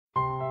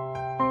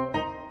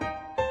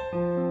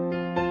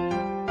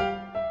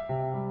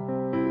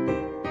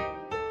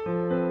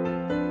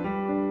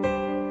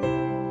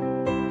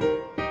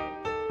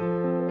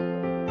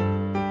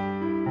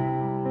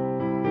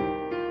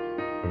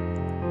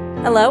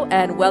Hello,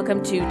 and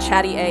welcome to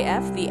Chatty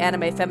AF, the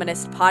Anime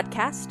Feminist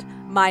podcast.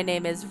 My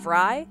name is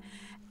Vrai,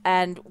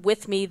 and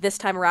with me this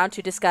time around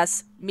to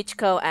discuss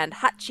Michiko and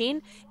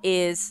Hatchin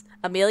is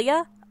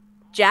Amelia,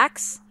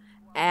 Jax,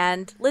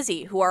 and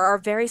Lizzie, who are our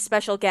very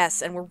special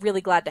guests, and we're really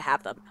glad to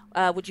have them.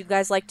 Would you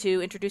guys like to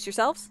introduce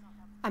yourselves?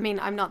 I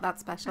mean, I'm not that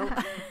special,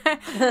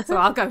 so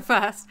I'll go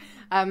first.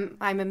 I'm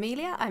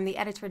Amelia. I'm the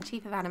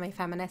editor-in-chief of Anime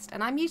Feminist,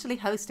 and I'm usually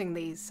hosting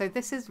these, so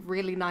this is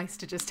really nice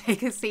to just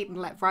take a seat and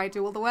let Vrai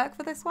do all the work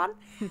for this one.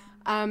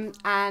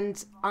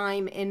 And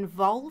I'm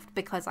involved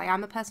because I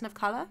am a person of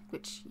colour,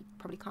 which you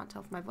probably can't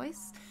tell from my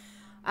voice.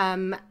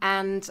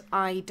 And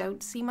I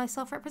don't see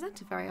myself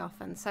represented very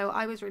often, so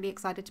I was really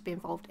excited to be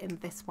involved in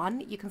this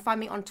one. You can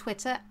find me on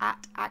Twitter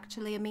at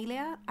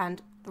 @actuallyamelia,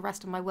 and the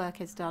rest of my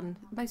work is done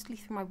mostly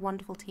through my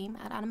wonderful team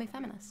at Anime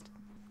Feminist.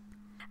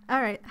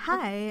 All right.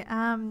 Hi.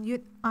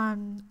 You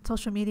on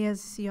social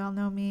medias, you all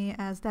know me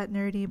as that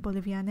nerdy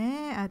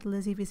Boliviane at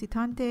Lizzie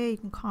Visitante. You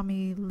can call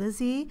me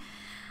Lizzie.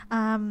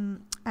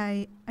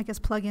 I guess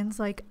plugins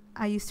like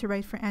I used to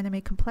write for Anime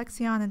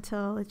Complexion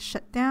until it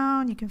shut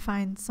down. You can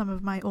find some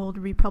of my old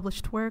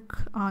republished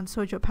work on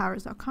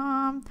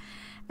sojopowers.com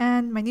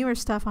and my newer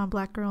stuff on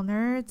Black Girl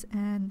Nerds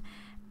and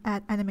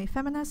at Anime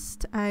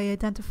Feminist. I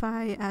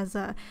identify as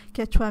a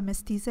Quechua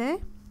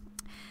mestize.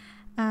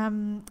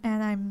 And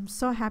I'm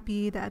so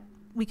happy that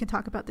we can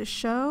talk about this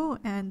show.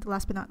 And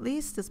last but not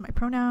least is my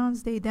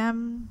pronouns, they,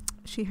 them,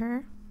 she,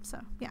 her. So,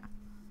 yeah.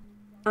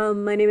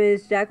 My name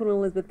is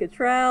Jacqueline-Elizabeth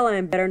Cottrell.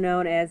 I'm better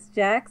known as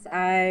Jax.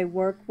 I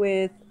work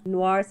with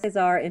Noir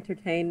Cesar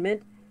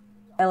Entertainment,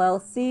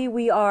 LLC.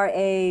 We are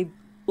a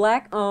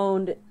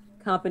Black-owned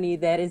company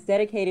that is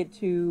dedicated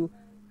to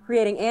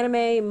creating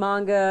anime,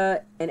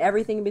 manga, and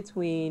everything in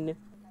between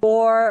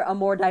for a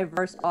more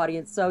diverse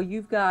audience. So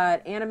you've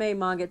got anime,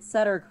 manga,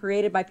 etc.,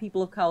 created by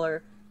people of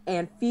color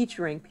and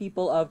featuring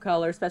people of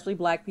color, especially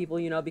Black people,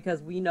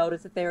 because we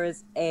notice that there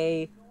is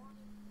a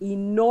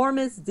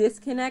enormous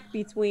disconnect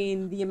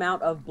between the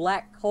amount of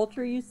Black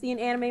culture you see in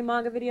anime,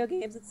 manga, video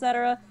games,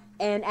 etc.,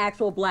 and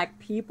actual Black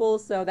people.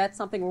 So that's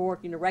something we're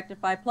working to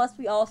rectify. Plus,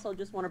 we also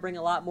just want to bring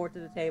a lot more to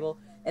the table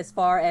as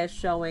far as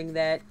showing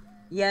that,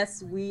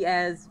 yes, we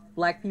as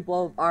Black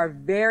people are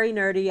very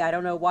nerdy. I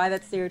don't know why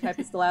that stereotype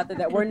is still out there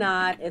that we're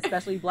not,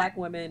 especially Black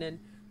women. And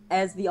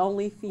as the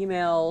only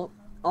female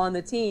on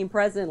the team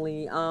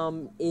presently,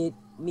 it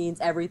means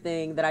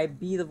everything that I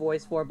be the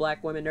voice for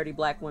Black women, nerdy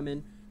Black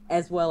women,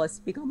 as well as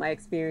speak on my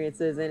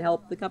experiences and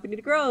help the company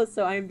to grow.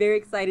 So I'm very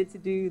excited to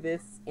do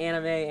this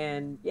anime,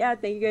 and yeah,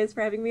 thank you guys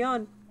for having me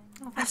on.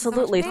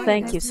 Absolutely,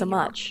 thank you so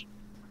much.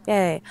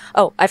 Yay.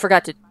 Oh, I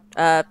forgot to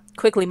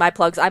quickly, my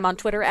plugs. I'm on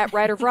Twitter at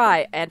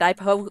WriterVry, and I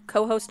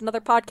co-host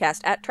another podcast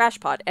at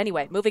TrashPod.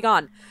 Anyway, moving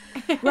on.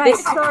 Right,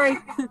 sorry.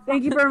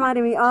 Thank you for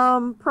reminding me.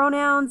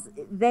 Pronouns,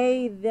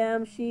 they,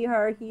 them, she,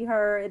 her, he,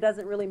 her. It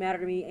doesn't really matter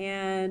to me.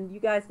 And you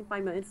guys can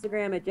find me on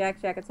Instagram at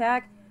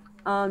JaxJackAttack,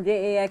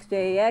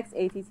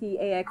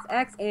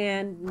 JaxJaxAttaxX,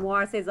 and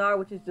Noir Cesar,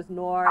 which is just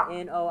Noir,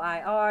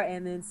 Noir,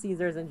 and then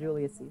Caesars and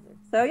Julius Caesar.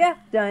 So yeah,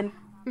 done.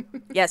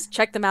 Yes,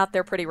 check them out.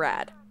 They're pretty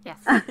rad. Yes.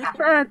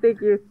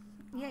 Thank you.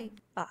 Yay.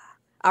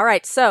 All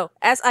right, so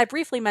as I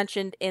briefly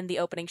mentioned in the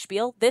opening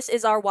spiel, this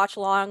is our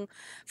watch-along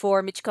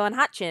for Michiko and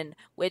Hatchin,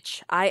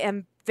 which I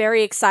am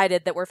very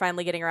excited that we're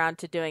finally getting around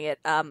to doing it.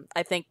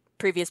 I think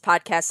previous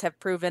podcasts have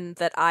proven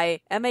that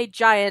I am a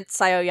giant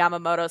Sayo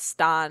Yamamoto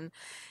stan,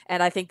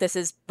 and I think this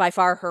is by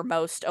far her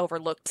most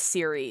overlooked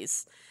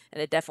series,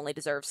 and it definitely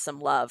deserves some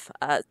love.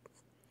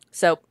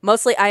 So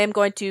mostly I am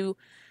going to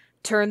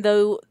turn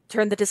the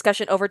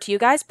discussion over to you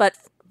guys, but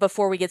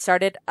before we get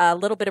started, a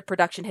little bit of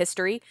production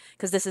history,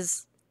 because this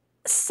is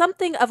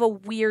something of a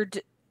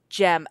weird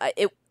gem.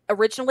 It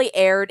originally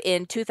aired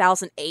in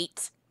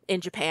 2008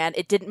 in Japan.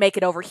 It didn't make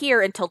it over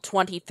here until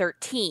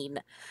 2013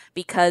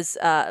 because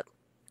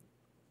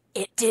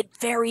it did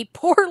very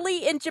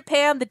poorly in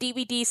Japan. The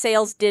DVD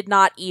sales did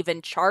not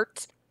even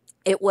chart.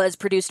 It was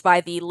produced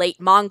by the late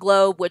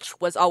Monglobe, which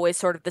was always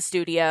sort of the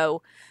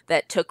studio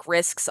that took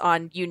risks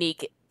on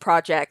unique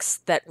projects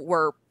that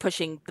were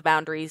pushing the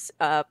boundaries,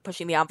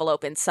 pushing the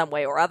envelope in some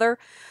way or other.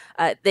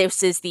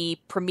 This is the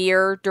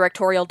premiere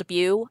directorial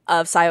debut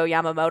of Sayo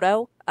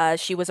Yamamoto.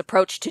 She was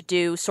approached to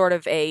do sort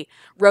of a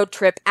road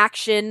trip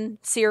action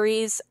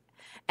series,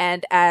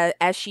 and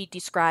as she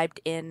described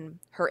in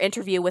her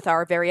interview with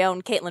our very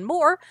own Caitlin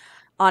Moore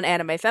on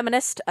Anime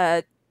Feminist,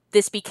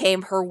 this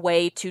became her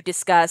way to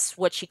discuss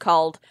what she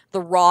called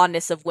the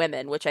rawness of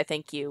women, which I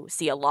think you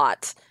see a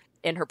lot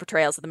in her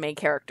portrayals of the main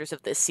characters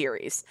of this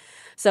series.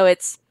 So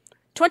it's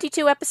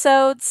 22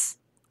 episodes.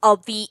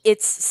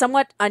 It's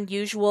somewhat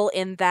unusual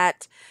in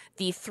that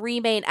the three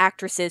main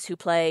actresses who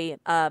play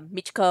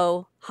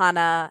Michiko,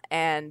 Hana,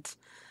 and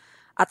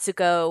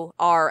Atsuko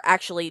are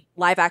actually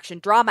live-action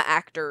drama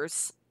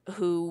actors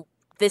who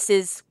this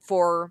is,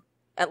 for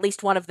at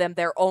least one of them,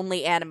 their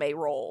only anime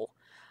role.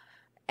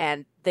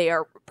 And they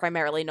are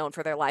primarily known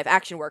for their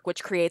live-action work,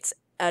 which creates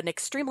an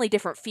extremely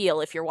different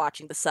feel if you're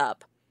watching the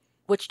sub.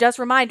 Which does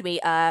remind me,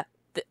 how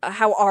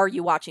are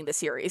you watching the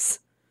series?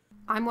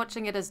 I'm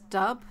watching it as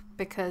dub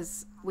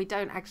because we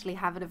don't actually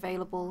have it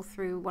available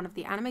through one of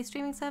the anime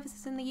streaming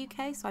services in the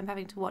UK, so I'm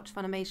having to watch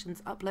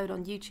Funimation's upload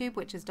on YouTube,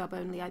 which is dub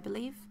only, I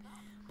believe.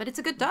 But it's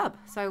a good dub,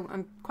 so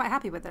I'm quite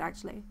happy with it,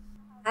 actually.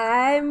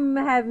 I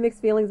have mixed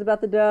feelings about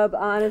the dub,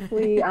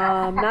 honestly.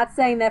 Not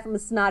saying that from a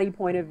snotty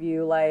point of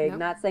view, like,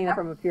 not saying that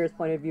from a fierce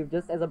point of view.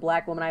 Just as a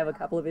black woman, I have a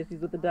couple of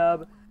issues with the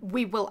dub.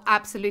 We will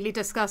absolutely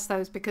discuss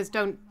those, because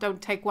don't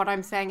take what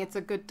I'm saying it's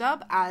a good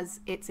dub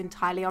as it's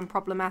entirely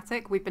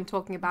unproblematic. We've been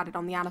talking about it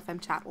on the AniFem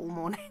chat all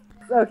morning.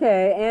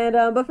 Okay, and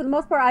but for the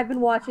most part, I've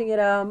been watching it.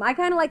 I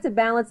kind of like to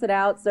balance it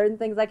out. Certain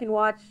things I can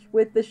watch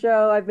with the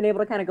show, I've been able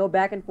to kind of go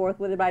back and forth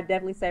with it, but I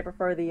definitely say I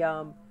prefer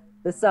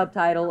the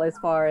subtitle as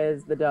far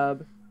as the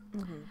dub.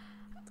 Mm-hmm.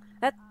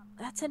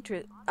 That's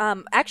interesting.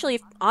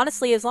 Actually,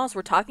 honestly, as long as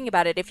we're talking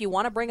about it, if you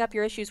want to bring up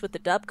your issues with the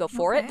dub, go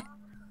for it.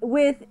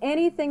 With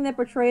anything that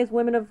portrays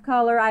women of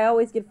color, I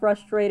always get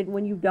frustrated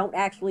when you don't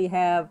actually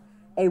have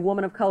a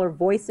woman of color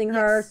voicing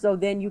her, so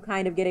then you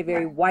kind of get a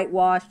very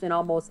whitewashed and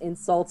almost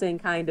insulting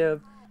kind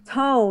of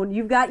tone.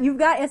 You've got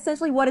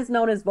essentially what is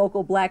known as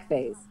vocal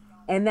blackface.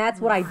 And that's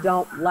what I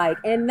don't like.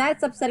 And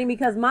that's upsetting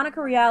because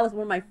Monica Rial is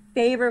one of my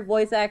favorite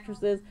voice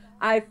actresses.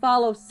 I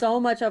follow so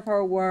much of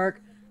her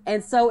work.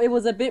 And so it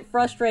was a bit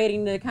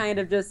frustrating to kind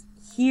of just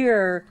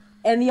hear.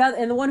 And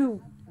the one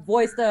who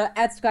voiced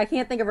Atsuko, I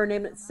can't think of her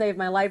name to save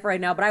my life right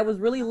now, but I was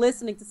really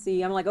listening to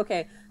see. I'm like,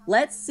 okay,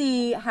 let's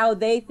see how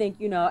they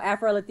think,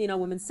 Afro-Latino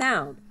women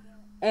sound.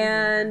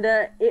 And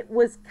it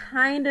was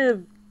kind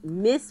of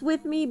miss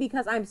with me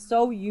because I'm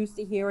so used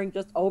to hearing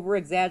just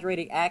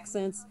over-exaggerated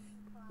accents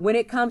when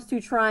it comes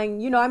to trying,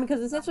 because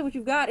essentially what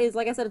you've got is,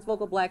 like I said, it's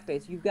vocal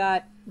blackface. You've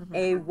got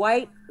a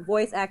white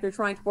voice actor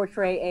trying to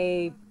portray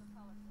a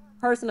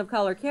person of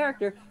color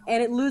character,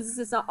 and it loses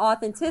its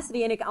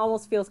authenticity, and it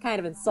almost feels kind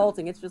of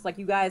insulting. It's just like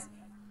you guys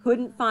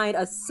couldn't find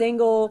a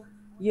single,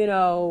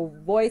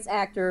 voice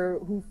actor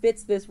who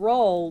fits this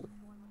role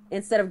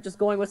instead of just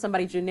going with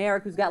somebody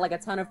generic who's got like a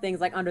ton of things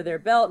like under their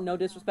belt. No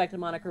disrespect to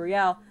Monica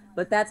Rial,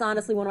 but that's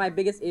honestly one of my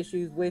biggest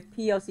issues with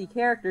POC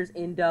characters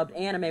in dubbed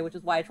anime, which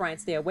is why I try and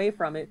stay away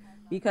from it,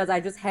 because I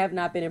just have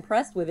not been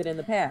impressed with it in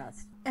the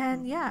past.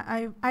 And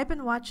yeah, I've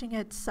been watching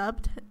it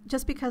subbed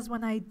just because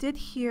when I did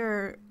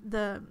hear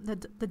the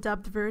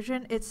dubbed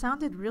version, it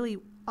sounded really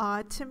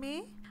odd to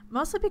me.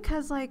 Mostly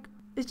because like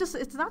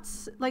it's not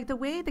like the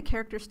way the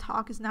characters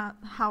talk is not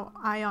how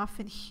I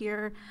often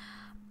hear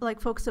like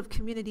folks of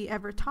community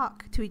ever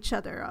talk to each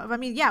other. I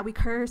mean, yeah, we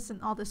curse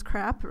and all this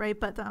crap, right?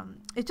 But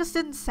it just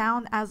didn't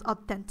sound as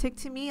authentic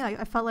to me.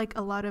 I felt like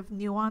a lot of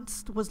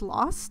nuance was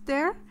lost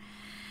there.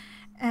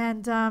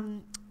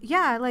 And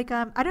yeah, like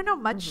I don't know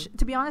much,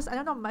 to be honest. I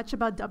don't know much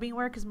about dubbing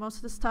work because most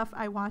of the stuff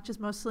I watch is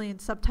mostly in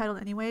subtitle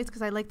anyways,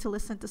 because I like to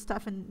listen to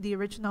stuff in the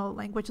original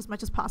language as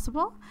much as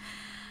possible.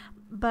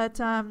 But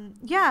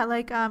yeah,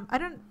 like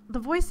the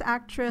voice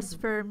actress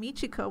for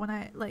Michiko, when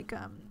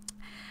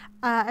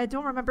I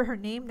don't remember her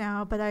name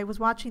now, but I was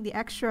watching the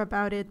extra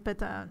about it.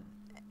 But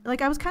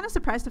like I was kind of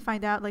surprised to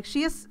find out like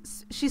she's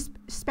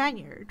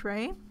Spaniard,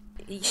 right?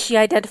 She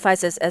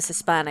identifies as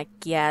Hispanic.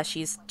 Yeah,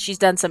 she's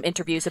done some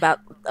interviews about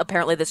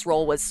apparently this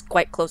role was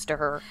quite close to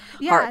her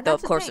heart, though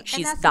of course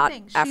she's not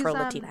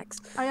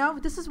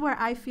Afro-Latinx. This is where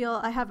I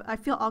feel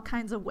all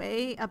kinds of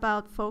way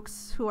about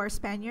folks who are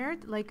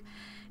Spaniard. Like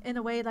in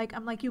a way, like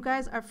I'm like, you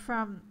guys are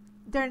from.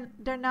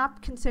 They're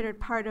not considered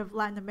part of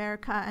Latin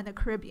America and the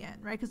Caribbean,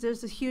 right? Because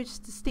there's a huge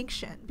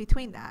distinction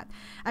between that.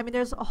 I mean,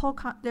 there's a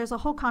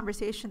whole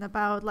conversation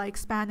about like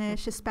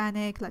Spanish,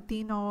 Hispanic,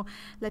 Latino,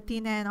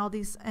 Latina, and all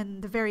these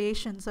and the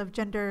variations of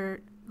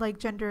gender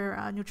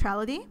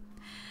neutrality.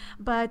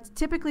 But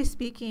typically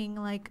speaking,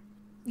 like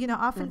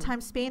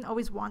oftentimes Spain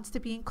always wants to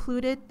be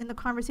included in the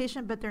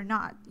conversation, but they're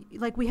not.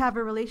 Like we have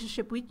a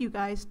relationship with you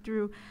guys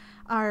through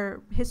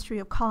our history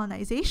of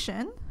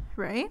colonization,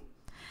 right?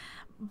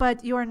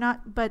 But you're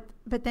not. But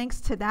thanks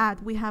to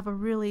that, we have a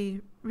really,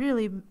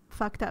 really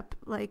fucked up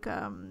like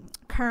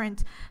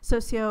current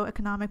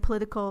socioeconomic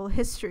political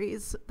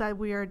histories that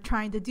we are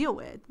trying to deal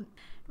with,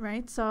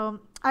 right?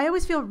 So I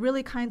always feel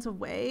really kinds of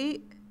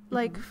way,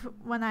 like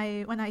when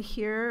I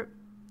hear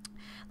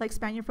like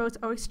Spaniard folks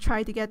always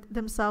try to get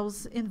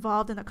themselves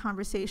involved in a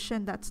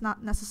conversation that's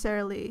not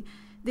necessarily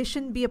they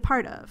shouldn't be a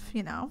part of,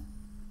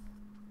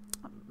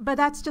 But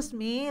that's just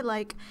me.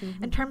 Like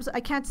in terms of,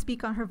 I can't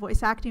speak on her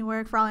voice acting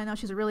work. For all I know,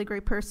 she's a really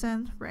great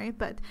person, right?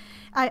 But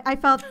I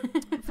felt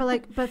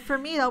but for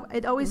me,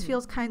 it always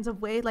feels kinds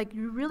of way. Like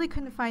you really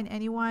couldn't find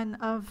anyone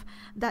of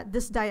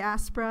this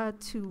diaspora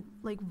to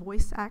like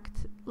voice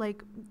act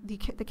like the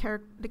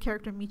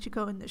character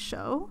Michiko in the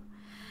show,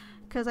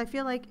 because I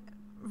feel like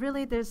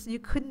really you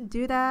couldn't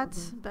do that.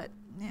 But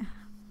yeah.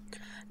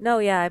 No,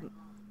 yeah,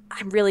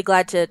 I'm really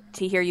glad to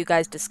hear you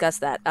guys discuss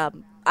that.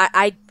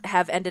 I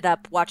have ended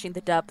up watching the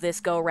dub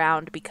this go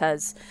around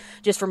because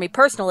just for me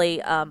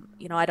personally,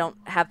 I don't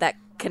have that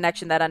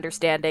connection, that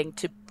understanding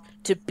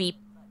to be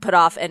put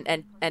off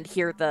and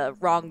hear the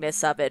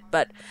wrongness of it.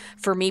 But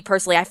for me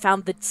personally, I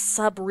found the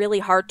sub really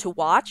hard to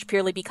watch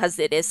purely because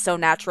it is so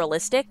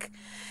naturalistic.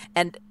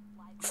 And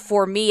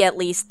for me, at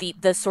least,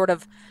 the sort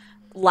of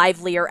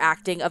livelier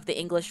acting of the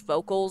English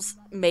vocals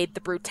made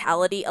the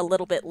brutality a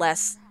little bit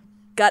less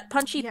gut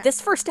punchy. Yeah.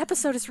 This first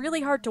episode is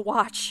really hard to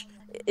watch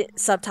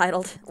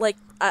subtitled. Like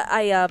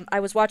I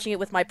was watching it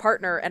with my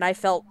partner and I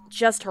felt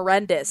just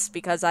horrendous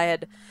because I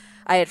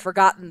had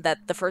forgotten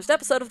that the first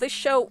episode of this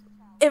show,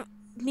 it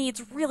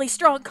needs really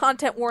strong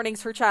content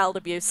warnings for child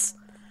abuse,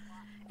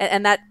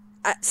 and that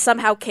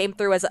somehow came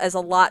through as a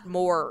lot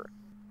more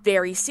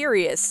very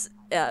serious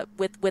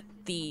with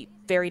the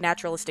very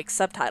naturalistic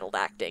subtitled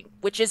acting,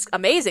 which is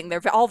amazing.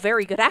 They're all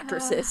very good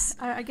actresses.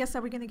 I guess,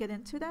 are we going to get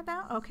into that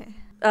now? Okay.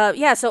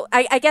 Yeah, so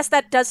I guess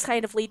that does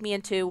kind of lead me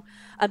into,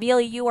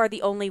 Amelia, you are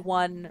the only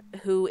one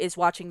who is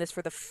watching this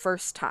for the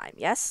first time,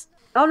 yes?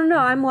 Oh, no,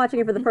 I'm watching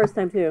it for the first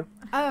time, too.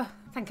 Oh,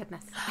 thank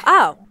goodness.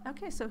 Oh.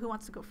 Okay, so who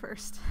wants to go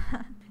first?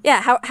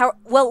 Yeah,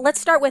 well, let's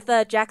start with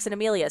Jackson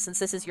Amelia, since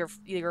this is your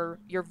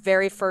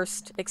very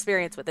first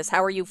experience with this.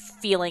 How are you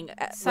feeling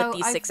with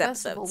these 6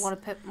 episodes? First of all, want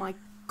to put my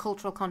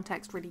cultural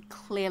context really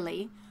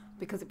clearly,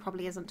 because it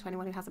probably isn't to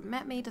anyone who hasn't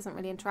met me, doesn't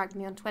really interact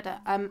with me on Twitter.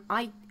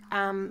 I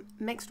am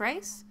mixed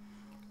race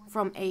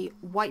from a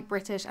white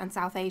British and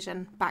South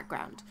Asian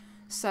background.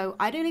 So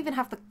I don't even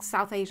have the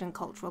South Asian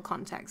cultural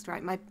context,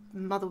 right? My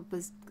mother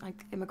was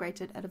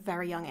immigrated at a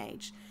very young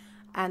age.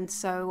 And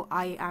so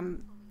I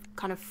am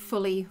kind of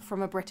fully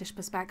from a British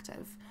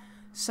perspective.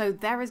 So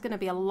there is going to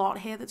be a lot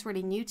here that's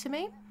really new to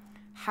me.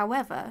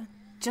 However,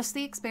 just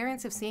the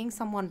experience of seeing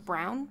someone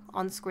brown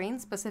on screen,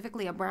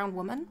 specifically a brown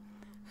woman,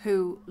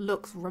 who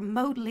looks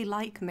remotely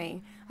like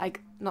me,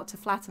 not to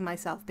flatter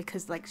myself,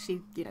 because she's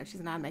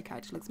an anime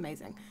character, she looks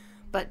amazing,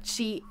 but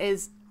she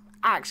is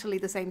actually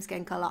the same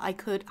skin color. I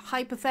could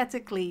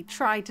hypothetically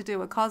try to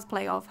do a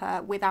cosplay of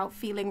her without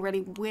feeling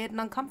really weird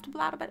and uncomfortable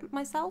out of it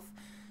myself.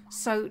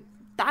 So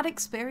that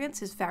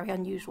experience is very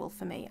unusual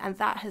for me, and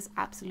that has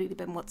absolutely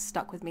been what's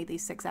stuck with me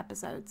these 6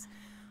 episodes.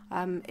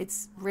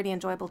 It's really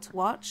enjoyable to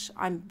watch.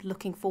 I'm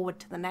looking forward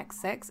to the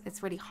next 6.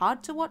 It's really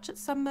hard to watch at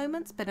some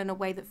moments, but in a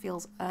way that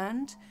feels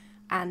earned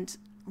and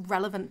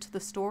relevant to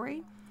the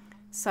story.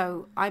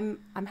 So I'm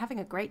having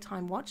a great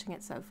time watching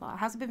it so far.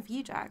 How's it been for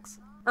you, Jax?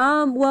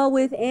 Well,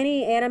 with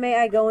any anime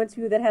I go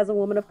into that has a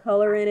woman of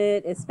color in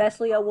it,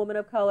 especially a woman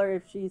of color,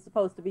 if she's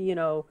supposed to be,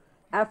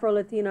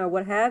 Afro-Latina or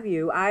what have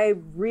you, I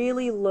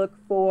really look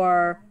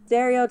for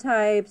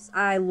stereotypes.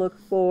 I look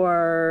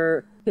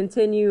for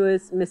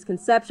continuous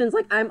misconceptions.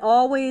 I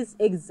always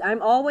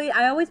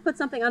put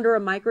something under a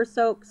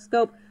microscope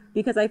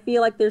because I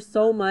feel like there's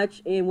so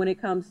much when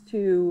it comes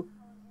to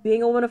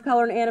being a woman of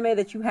color in anime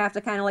that you have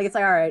to kind of it's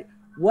all right,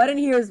 what in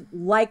here is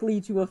likely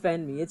to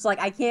offend me? It's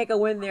I can't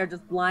go in there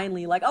just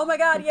blindly oh my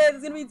god, yeah, this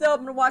is gonna be dope,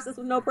 I'm gonna watch this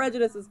with no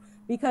prejudices,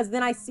 because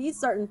then I see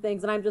certain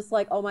things and I'm just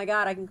oh my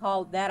god, I can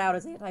call that out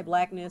as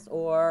anti-blackness,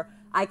 or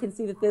I can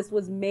see that this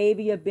was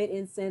maybe a bit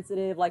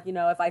insensitive,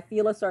 if I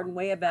feel a certain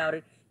way about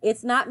it.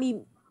 It's not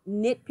me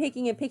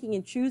nitpicking and picking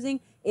and choosing,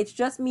 it's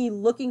just me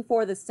looking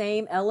for the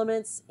same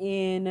elements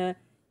in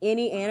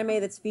any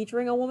anime that's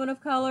featuring a woman of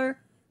color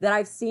that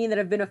I've seen that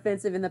have been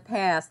offensive in the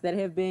past, that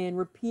have been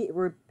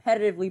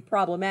repetitively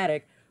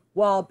problematic,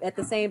 while at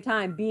the same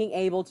time being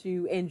able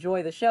to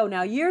enjoy the show.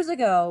 Now, years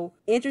ago,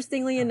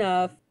 interestingly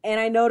enough,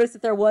 and I noticed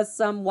that there was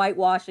some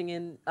whitewashing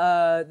in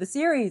the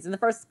series in the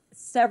first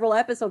several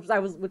episodes,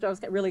 which I was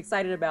really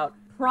excited about.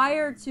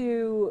 Prior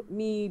to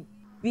me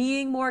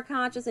being more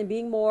conscious and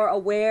being more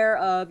aware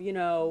of,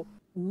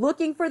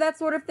 looking for that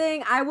sort of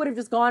thing, I would have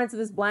just gone into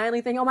this blindly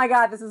thinking, oh my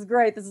god, this is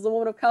great, this is a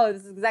woman of color,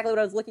 this is exactly what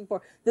I was looking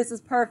for, this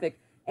is perfect.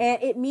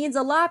 And it means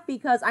a lot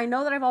because I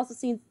know that I've also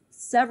seen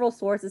several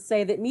sources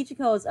say that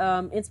Michiko's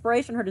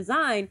inspiration, her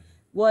design,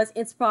 was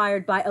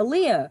inspired by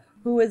Aaliyah,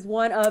 who is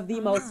one of the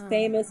most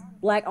famous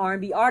black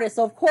R&B artists.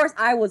 So, of course,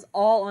 I was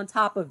all on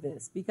top of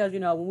this because,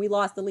 when we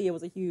lost Aaliyah, it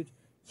was a huge,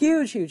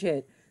 huge, huge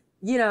hit.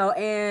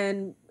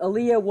 And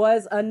Aaliyah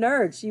was a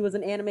nerd. She was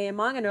an anime and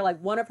manga nerd.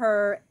 One of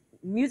her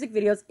music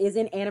videos is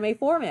in anime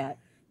format.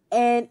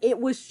 And it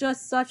was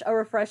just such a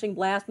refreshing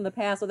blast from the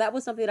past. So that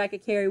was something that I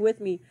could carry with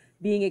me,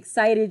 being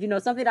excited,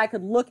 something that I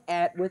could look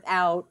at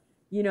without,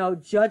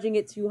 judging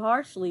it too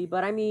harshly.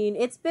 But I mean,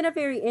 it's been a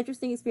very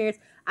interesting experience.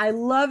 I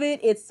love it.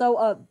 It's so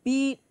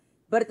upbeat.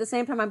 But at the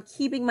same time, I'm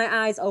keeping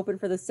my eyes open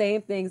for the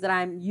same things that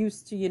I'm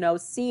used to,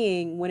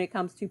 seeing when it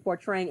comes to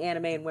portraying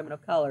anime and women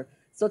of color.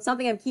 So it's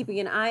something I'm keeping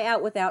an eye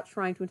out without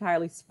trying to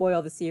entirely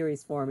spoil the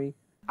series for me.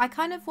 I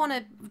kind of want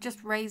to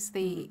just raise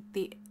the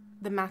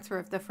matter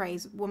of the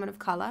phrase woman of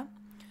color,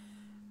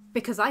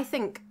 because I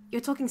think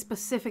you're talking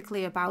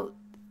specifically about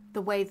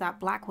the way that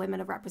black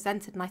women are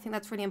represented, and I think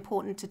that's really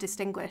important to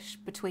distinguish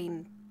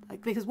between,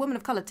 because women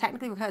of color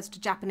technically refers to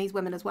Japanese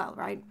women as well,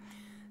 right?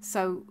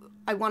 So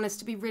I want us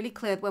to be really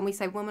clear when we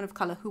say women of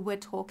color who we're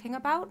talking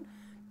about,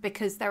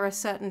 because there are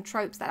certain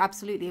tropes that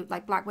absolutely,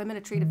 black women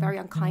are treated very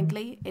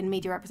unkindly in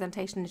media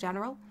representation in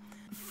general.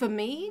 For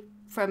me,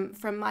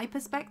 from my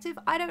perspective,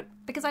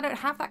 because I don't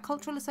have that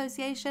cultural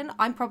association,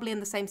 I'm probably in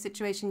the same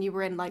situation you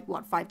were in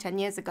 5-10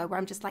 years ago, where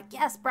I'm just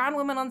yes, brown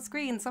woman on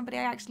screen, somebody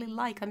I actually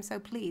like, I'm so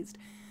pleased.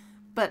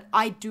 But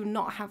I do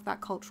not have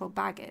that cultural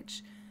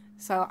baggage.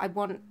 So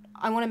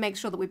I want to make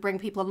sure that we bring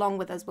people along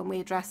with us when we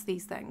address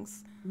these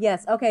things.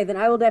 Yes, okay, then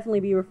I will definitely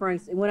be referring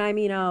to, when I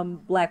mean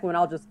black women,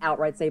 I'll just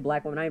outright say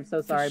black women. I am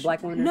so sorry,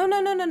 black women.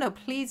 No.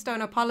 Please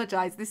don't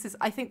apologize.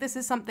 I think this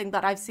is something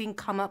that I've seen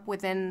come up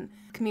within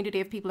the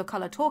community of people of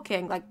color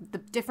talking. Like, the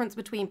difference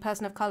between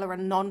person of color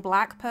and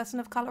non-black person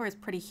of color is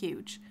pretty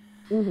huge.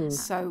 Mm-hmm.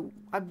 So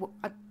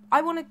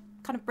I want to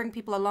kind of bring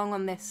people along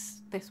on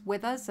this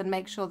with us and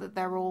make sure that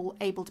they're all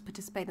able to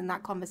participate in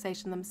that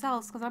conversation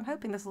themselves, because I'm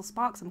hoping this will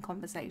spark some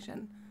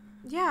conversation.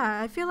 Yeah,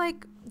 I feel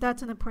like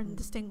that's an important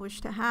distinguish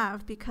to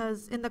have,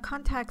 because in the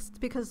context,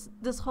 because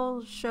this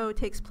whole show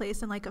takes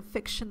place in like a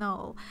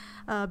fictional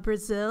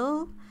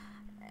Brazil,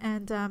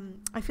 and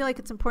I feel like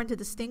it's important to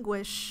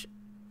distinguish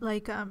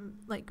like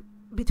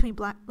between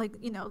black, like,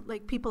 you know,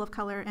 like people of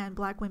color and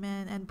black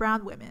women and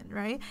brown women,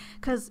 right?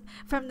 Because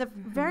from the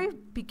very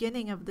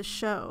beginning of the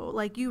show,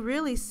 like, you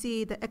really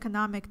see the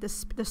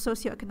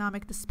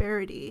socioeconomic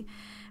disparity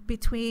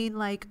between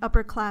like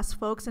upper class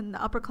folks, and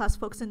the upper class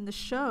folks in the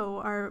show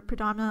are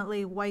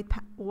predominantly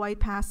white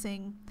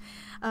passing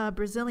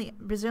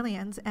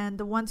Brazilians, and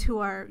the ones who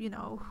are, you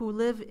know, who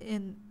live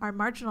in, are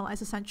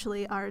marginalized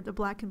essentially, are the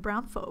black and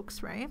brown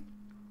folks, right?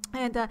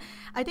 And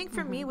I think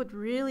for me, what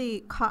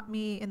really caught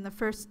me in the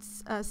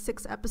first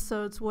 6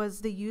 episodes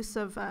was the use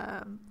of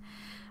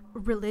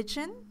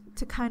religion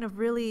to kind of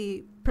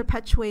really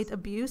perpetuate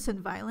abuse and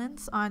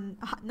violence on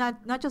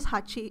not just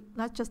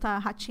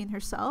Hatchin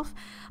herself,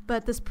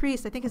 but this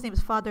priest. I think his name is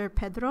Father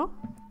Pedro.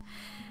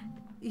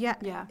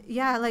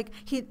 Yeah. Like,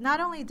 he not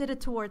only did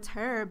it towards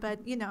her,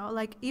 but, you know,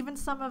 like, even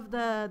some of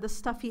the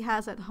stuff he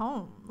has at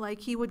home,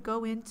 like, he would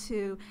go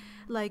into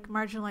like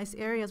marginalized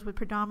areas with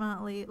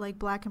predominantly like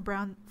black and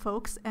brown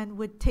folks, and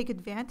would take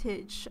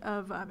advantage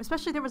of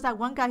especially there was that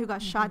one guy who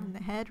got shot in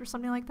the head or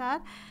something like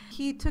that.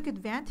 He took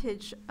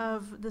advantage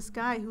of this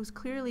guy who's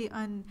clearly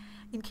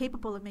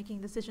incapable of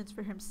making decisions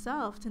for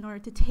himself, in order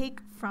to take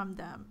from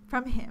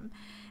him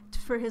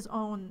for his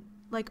own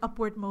like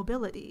upward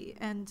mobility.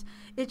 And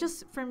it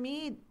just, for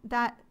me,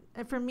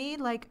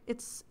 like,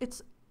 it's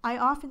I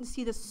often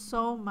see this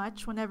so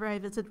much whenever I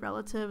visit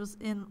relatives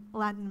in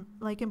Latin,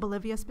 like in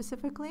Bolivia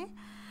specifically,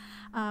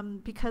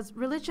 because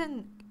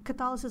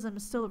Catholicism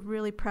is still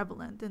really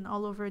prevalent in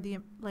all over the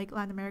like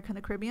Latin America and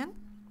the Caribbean,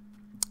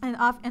 and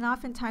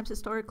oftentimes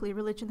historically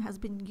religion has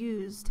been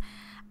used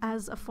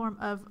as a form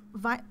of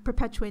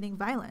perpetuating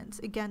violence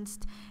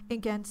against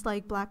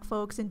like black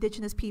folks,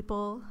 indigenous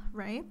people,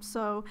 right?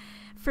 So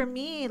for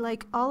me,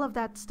 like, all of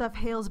that stuff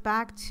hails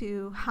back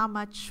to how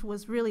much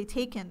was really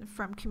taken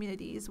from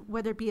communities,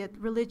 whether be it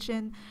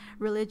religion,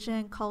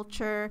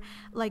 culture,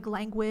 like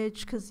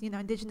language, because, you know,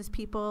 indigenous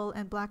people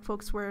and black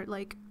folks were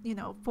like, you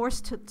know,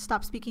 forced to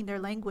stop speaking their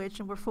language,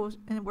 and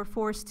were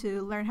forced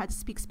to learn how to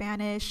speak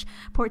Spanish,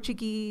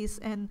 Portuguese,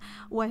 and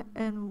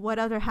what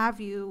other have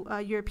you,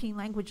 European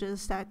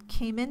languages that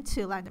came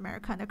into Latin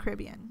America and the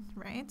Caribbean,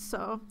 right?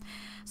 So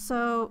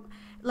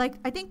like,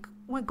 I think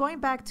when going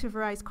back to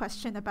Vrei's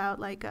question about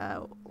like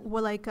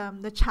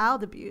the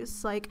child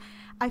abuse, like,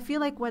 I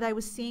feel like what I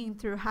was seeing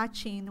through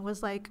Hatchin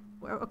was like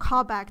a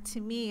callback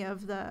to me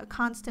of the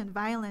constant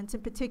violence,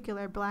 in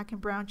particular black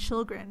and brown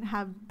children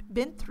have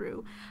been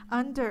through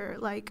under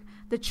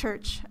the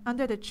church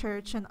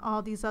and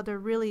all these other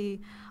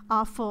really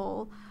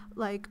awful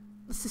like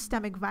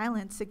systemic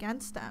violence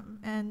against them.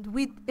 And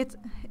we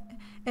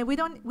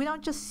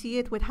don't just see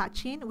it with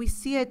Hatchin, we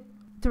see it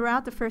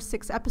throughout the first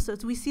 6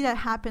 episodes. We see that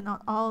happen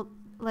on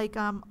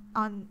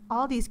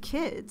all these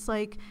kids.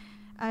 Like,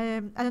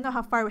 I don't know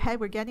how far ahead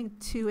we're getting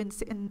to in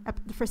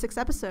the first 6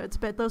 episodes,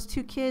 but those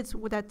 2 kids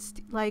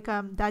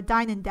that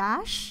dine and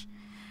dash,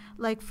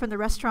 like, from the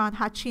restaurant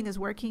Hatchin is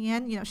working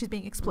in, you know, she's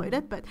being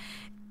exploited, but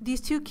these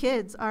 2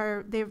 kids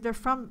they're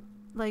from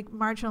like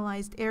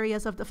marginalized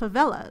areas of the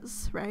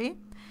favelas, right?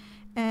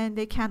 And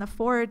they can't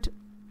afford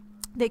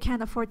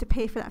to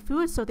pay for that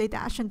food, so they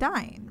dash and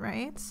dine,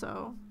 right?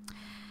 So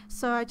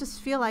I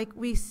just feel like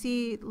we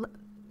see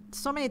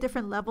so many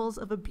different levels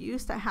of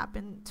abuse that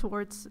happen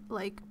towards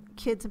like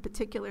kids in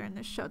particular in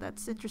this show.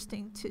 That's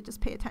interesting to just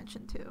pay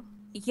attention to.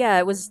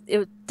 Yeah,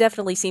 it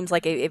definitely seems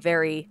like a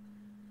very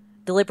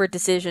deliberate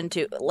decision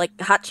to, like,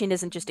 Hatchin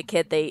isn't just a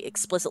kid, they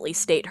explicitly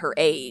state her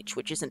age,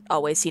 which isn't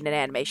always seen in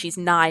anime. She's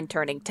 9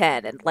 turning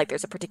 10, and like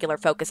there's a particular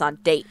focus on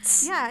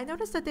dates. Yeah, I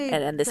noticed that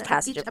and this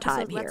passage of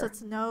time here lets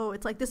us know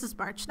it's like this is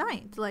March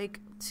 9th.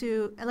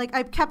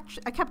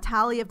 I kept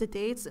tally of the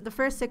dates. The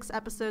first 6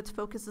 episodes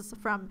focuses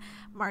from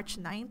March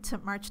 9th to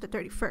March the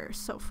 31st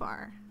so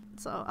far.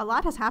 So a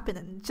lot has happened,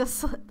 and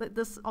just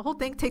this whole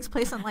thing takes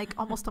place in like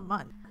almost a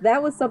month.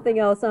 That was something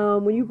else.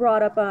 When you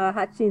brought up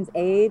Hatchin's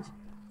age,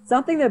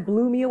 something that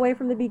blew me away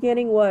from the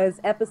beginning was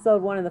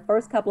episode 1 and the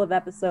first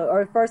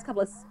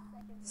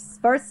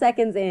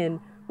seconds in,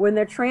 when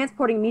they're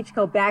transporting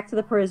Michiko back to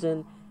the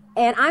prison.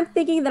 And I'm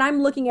thinking that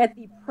I'm looking at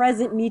the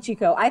present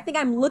Michiko. I think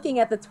I'm looking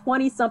at the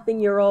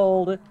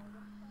 20-something-year-old,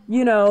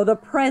 you know, the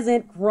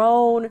present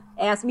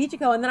grown-ass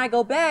Michiko. And then I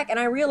go back and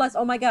I realize,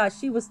 oh my gosh,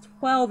 she was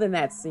 12 in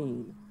that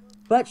scene.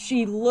 But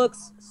she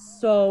looks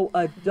so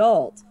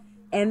adult.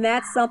 And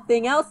that's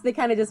something else that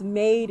kind of just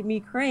made me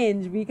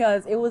cringe,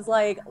 because it was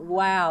like,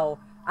 wow.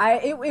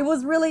 It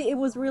was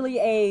really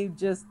a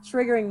just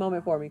triggering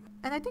moment for me.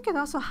 And I think it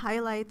also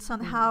highlights on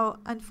how,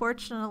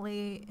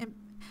 unfortunately,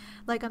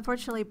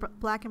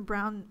 black and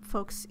brown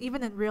folks,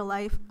 even in real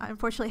life,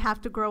 unfortunately have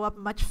to grow up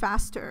much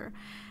faster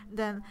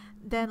than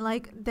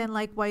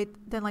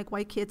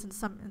white kids in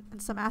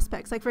some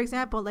aspects. Like, for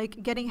example,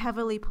 like getting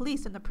heavily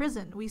policed in the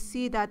prison, we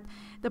see that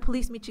the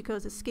police Michiko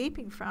is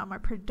escaping from are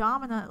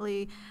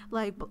predominantly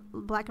like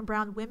black and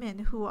brown women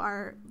who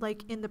are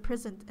like in the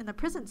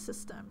prison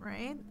system,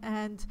 right?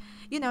 And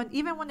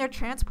even when they're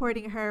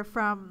transporting her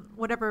from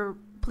whatever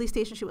police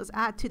station she was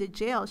at to the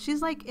jail,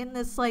 she's like in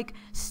this like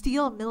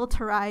steel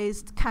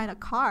militarized kind of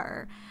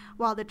car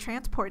while they're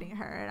transporting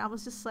her. And I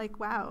was just like,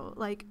 wow,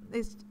 like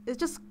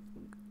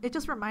it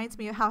just reminds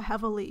me of how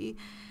heavily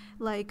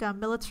like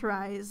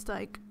militarized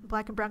like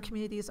black and brown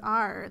communities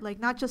are, like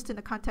not just in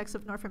the context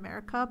of North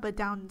America but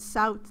down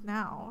south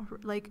now,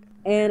 like.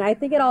 And I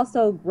think it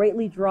also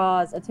greatly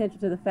draws attention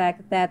to the fact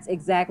that that's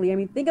exactly, I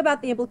mean, think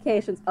about the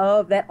implications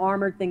of that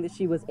armored thing that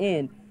she was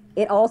in.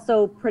 It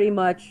also pretty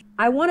much,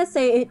 I want to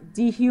say, it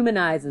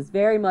dehumanizes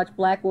very much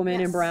black women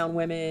and brown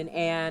women,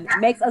 and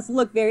makes us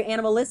look very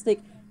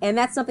animalistic. And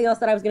that's something else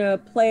that I was going to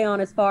play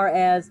on, as far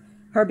as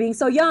her being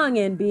so young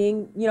and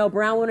being,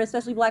 brown women,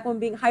 especially black women,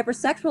 being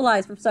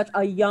hypersexualized from such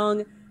a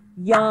young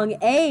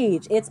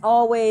age. It's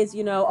always,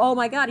 oh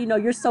my God,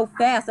 you're so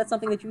fast. That's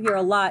something that you hear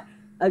a lot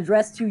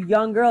addressed to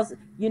young girls.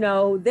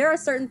 There are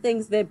certain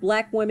things that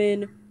black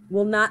women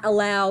will not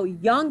allow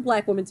young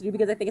black women to do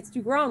because they think it's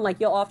too grown. Like,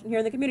 you'll often hear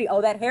in the community, oh,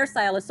 that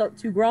hairstyle is so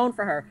too grown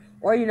for her.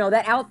 Or,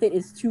 that outfit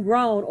is too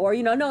grown. Or,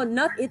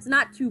 no, it's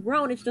not too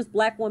grown. It's just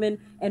black women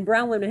and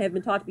brown women have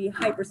been taught to be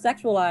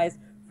hypersexualized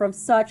from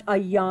such a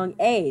young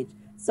age.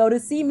 So to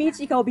see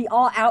Michiko be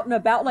all out and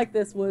about like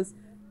this was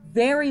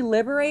very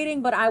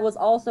liberating, but I was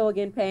also,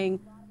 again,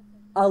 paying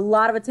a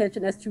lot of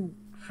attention as to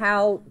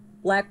how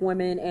black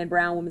women and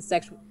brown women's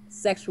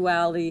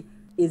sexuality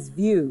is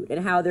viewed,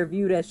 and how they're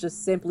viewed as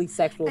just simply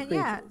sexual creatures.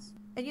 Yeah.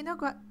 And you know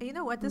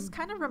what? This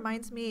kind of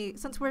reminds me,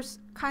 since we're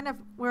kind of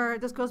where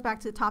this goes back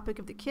to the topic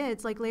of the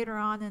kids. Like later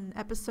on in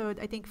episode,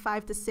 I think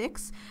 5 to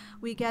 6,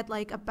 we get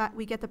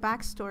the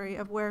backstory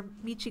of where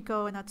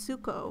Michiko and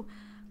Atsuko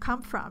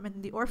come from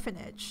in the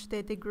orphanage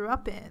that they grew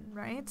up in,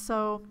 right?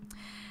 So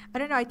I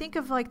don't know. I think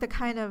of like the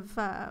kind of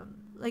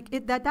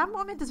that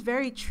moment is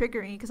very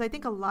triggering, because I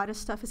think a lot of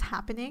stuff is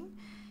happening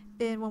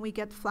when we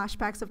get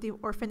flashbacks of the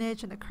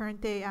orphanage and the current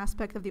day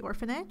aspect of the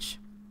orphanage.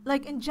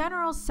 Like in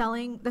general,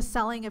 the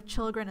selling of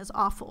children is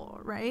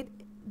awful, right?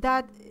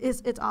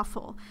 It's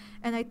awful.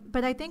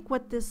 But I think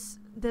what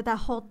that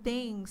whole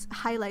thing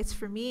highlights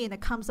for me, and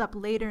it comes up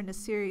later in the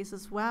series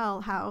as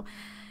well, how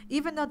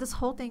even though this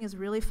whole thing is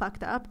really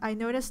fucked up, I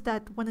noticed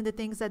that one of the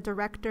things that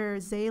director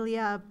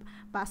Zelia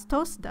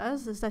Bastos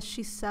does is that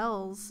she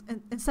sells,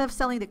 instead of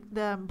selling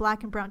the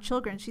black and brown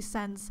children, she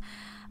sells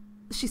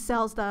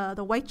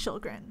the white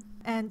children.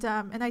 And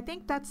I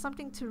think that's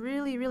something to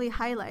really, really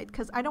highlight,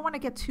 because I don't want to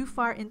get too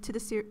far into the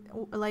series,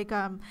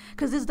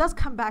 because this does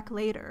come back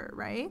later,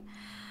 right?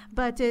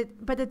 But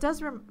it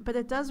does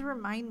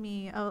remind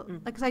me,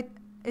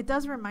 it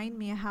does remind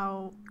me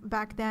how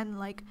back then,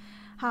 like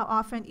how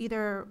often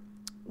either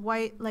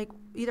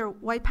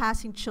white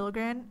passing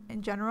children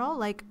in general,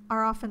 like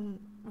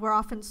were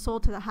often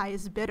sold to the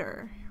highest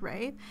bidder,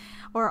 right?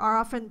 Or are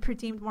often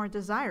deemed more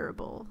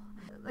desirable.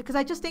 Because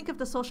I just think of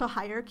the social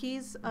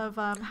hierarchies of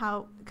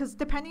how, because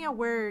depending on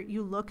where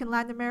you look in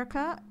Latin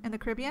America and the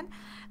Caribbean,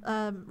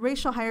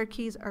 racial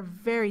hierarchies are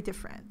very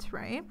different,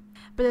 right?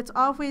 But it's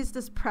always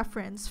this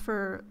preference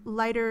for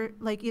lighter,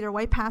 like either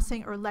white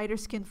passing or lighter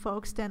skinned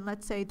folks than,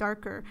 let's say,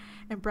 darker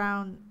and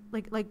brown,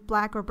 like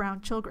black or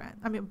brown children.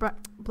 I mean,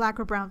 black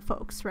or brown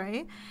folks,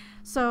 right?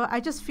 So I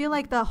just feel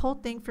like the whole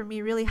thing for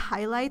me really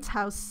highlights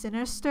how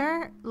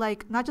sinister,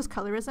 like not just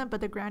colorism,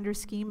 but the grander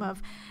scheme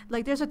of,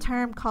 like, there's a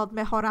term called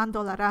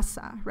mejorando la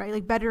raza, right?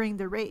 Like bettering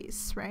the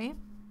race, right?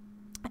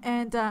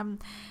 And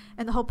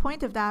the whole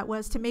point of that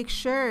was to make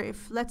sure,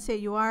 if let's say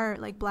you are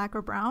like black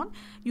or brown,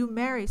 you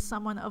marry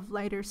someone of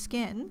lighter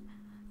skin,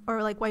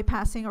 or like white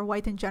passing or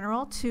white in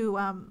general, to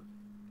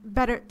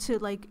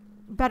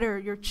better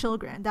your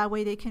children. That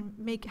way they can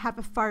have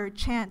a far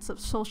chance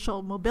of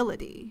social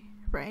mobility,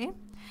 right?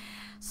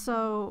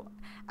 So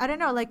I don't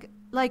know, like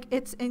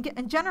it's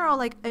in general,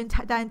 like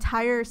that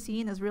entire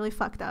scene is really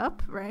fucked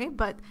up, right?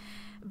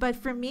 But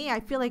for me, I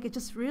feel like it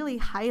just really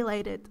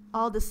highlighted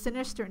all the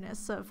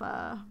sinisterness of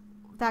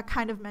that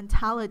kind of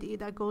mentality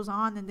that goes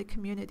on in the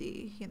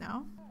community, you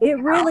know? It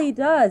really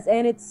does.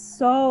 And it's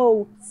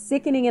so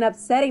sickening and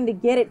upsetting to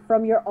get it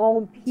from your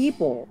own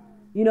people,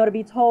 to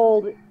be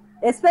told,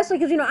 especially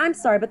because, I'm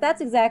sorry, but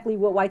that's exactly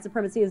what white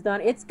supremacy has done.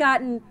 It's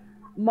gotten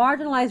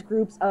marginalized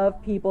groups of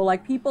people,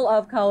 like people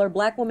of color,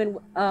 black women,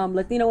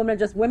 Latino women,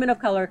 just women of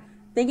color,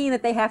 thinking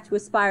that they have to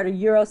aspire to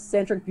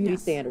Eurocentric beauty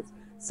standards.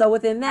 So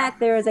within that,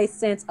 there is a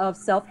sense of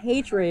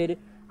self-hatred.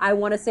 I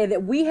want to say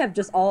that we have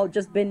all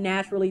been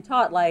naturally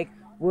taught, like,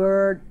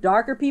 where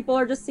darker people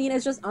are just seen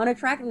as just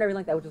unattractive and everything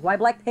like that, which is why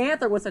Black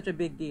Panther was such a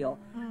big deal.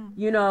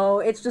 You know,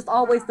 it's just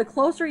always the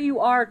closer you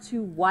are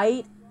to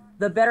white,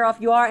 the better off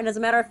you are. And as a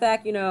matter of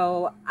fact, you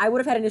know, I would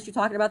have had an issue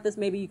talking about this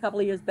maybe a couple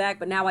of years back,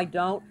 but now I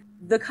don't.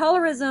 The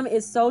colorism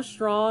is so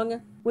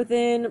strong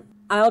within,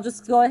 I'll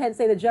just go ahead and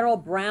say, the general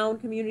brown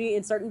community,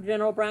 in certain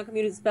general brown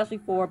communities, especially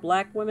for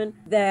Black women,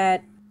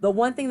 that the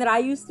one thing that I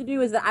used to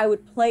do is that I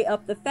would play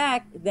up the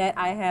fact that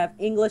I have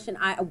English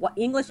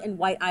and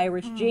white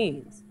Irish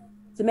genes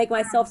to make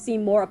myself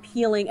seem more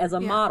appealing as a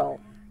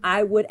model.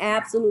 I would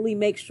absolutely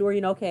make sure,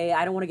 you know, okay,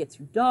 I don't want to get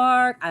too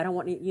dark. I don't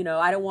want to, you know,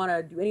 I don't want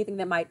to do anything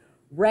that might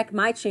wreck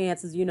my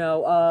chances, you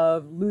know,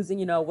 of losing,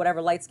 you know,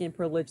 whatever light skin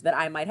privilege that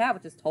I might have,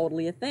 which is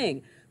totally a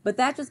thing. But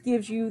that just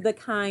gives you the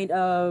kind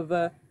of,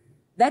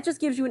 that just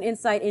gives you an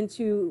insight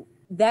into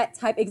that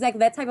type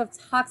of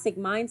toxic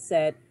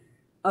mindset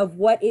of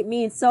what it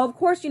means. So, of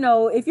course, you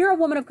know, if you're a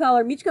woman of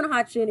color, Michiko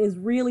Hatchin is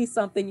really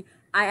something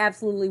I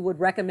absolutely would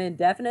recommend,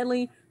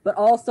 definitely, but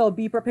also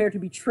be prepared to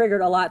be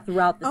triggered a lot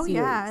throughout the series. Oh,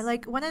 yeah.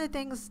 Like, one of the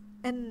things,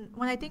 and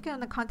when I think in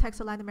the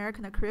context of Latin America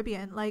and the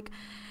Caribbean, like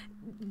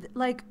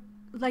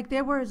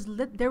there were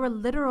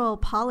literal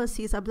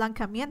policies of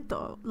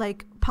blancamiento,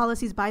 like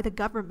policies by the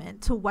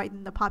government to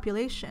whiten the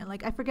population.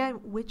 Like, I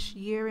forget which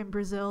year in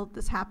Brazil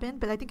this happened,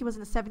 but I think it was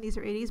in the 70s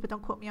or 80s, but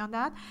don't quote me on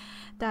that,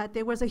 that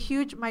there was a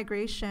huge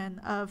migration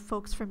of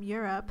folks from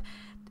Europe,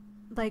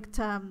 like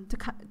to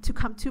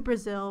come to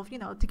Brazil, you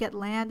know, to get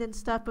land and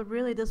stuff. But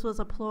really this was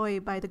a ploy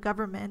by the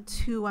government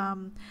to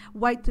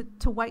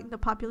whiten the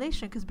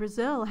population, because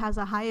Brazil has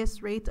the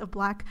highest rate of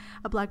black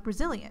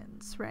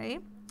Brazilians,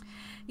 right?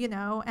 You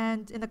know,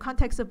 and in the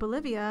context of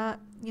Bolivia,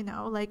 you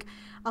know, like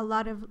a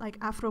lot of like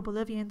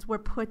Afro-Bolivians were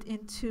put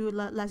into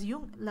Las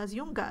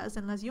Yungas,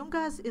 and Las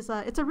Yungas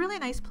it's a really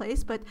nice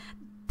place, but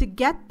to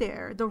get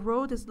there, the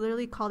road is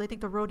literally called, I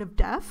think, the Road of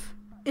Death.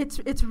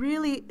 It's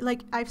really,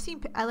 like,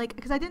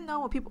 because I didn't know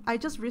what people, I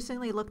just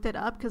recently looked it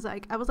up, because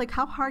I was like,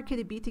 how hard could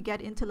it be to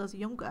get into Las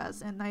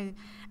Yungas? And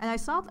I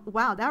saw,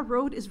 wow, that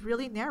road is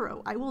really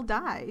narrow. I will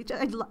die.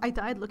 I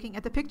died looking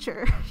at the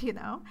picture, you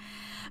know.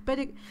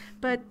 But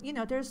you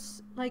know,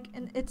 there's like,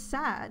 and it's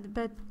sad,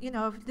 but you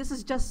know, these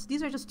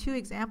are just two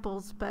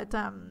examples, but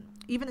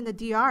even in the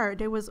DR,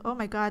 there was, oh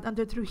my God,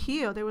 under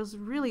Trujillo, there was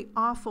really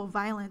awful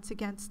violence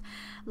against,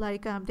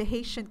 like, the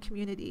Haitian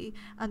community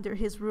under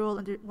his rule,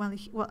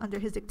 under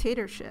his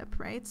dictatorship,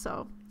 right?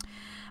 So,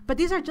 but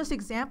these are just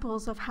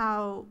examples of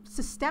how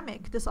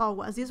systemic this all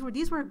was. These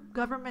were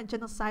government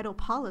genocidal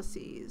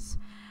policies,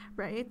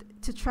 right,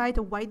 to try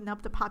to whiten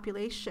up the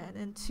population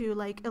and to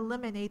like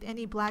eliminate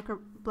any black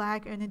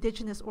and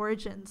indigenous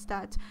origins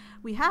that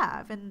we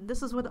have. And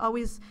this is what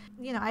always,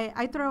 you know,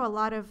 I throw a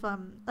lot of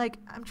like,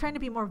 I'm trying to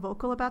be more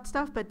vocal about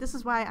stuff, but this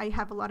is why I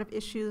have a lot of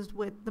issues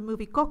with the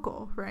movie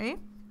Coco, right?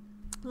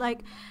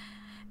 Like,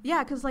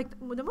 yeah, because like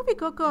the movie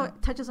Coco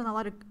touches on a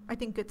lot of, I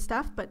think, good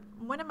stuff, but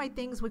one of my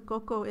things with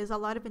Coco is a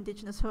lot of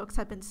indigenous folks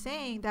have been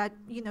saying that,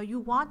 you know, you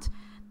want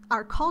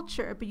our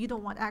culture, but you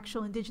don't want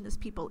actual indigenous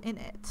people in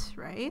it,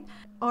 right?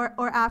 Or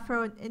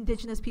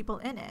Afro-indigenous people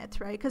in it,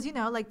 right? Because, you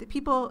know, like the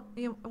people,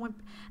 you know,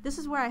 this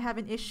is where I have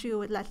an issue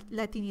with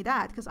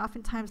Latinidad, because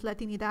oftentimes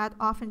Latinidad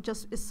often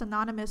just is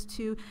synonymous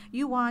to,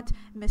 you want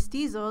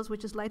mestizos,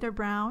 which is lighter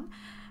brown,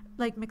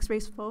 like mixed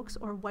race folks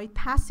or white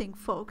passing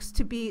folks,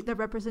 to be the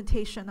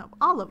representation of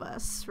all of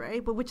us,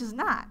 right? But which is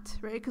not,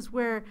 right? Because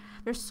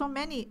there's so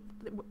many,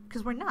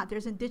 because we're not.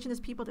 There's indigenous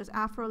people, there's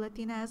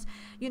Afro-Latinas,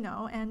 you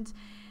know, and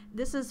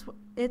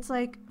it's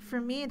like,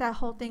 for me, that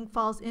whole thing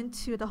falls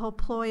into the whole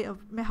ploy of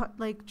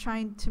like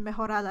trying to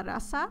mejorar la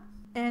raza.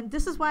 And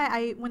this is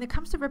why when it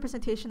comes to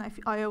representation,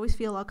 I always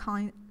feel all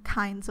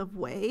kinds of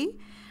way,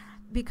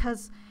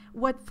 because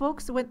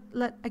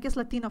I guess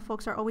Latino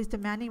folks are always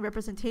demanding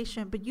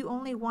representation, but you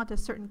only want a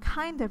certain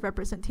kind of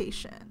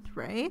representation,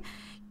 right?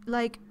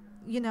 Like,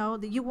 you know,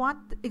 you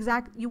want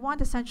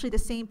essentially the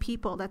same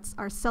people that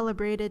are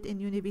celebrated in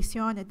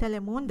Univision and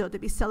Telemundo to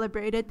be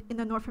celebrated in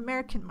the North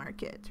American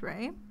market,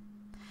 right?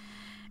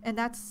 And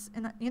that's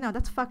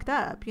fucked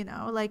up, you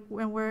know, like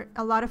when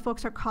a lot of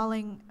folks are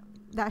calling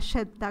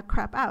that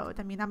crap out.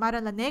 I mean,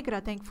 Amara La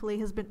Negra, thankfully,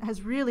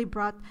 has really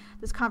brought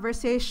this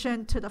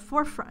conversation to the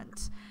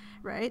forefront,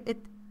 right?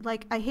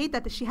 Like, I hate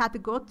that she had to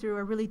go through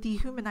a really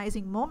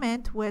dehumanizing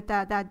moment with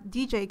that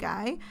DJ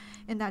guy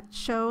in that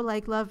show,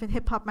 like Love and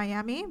Hip Hop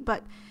Miami,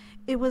 but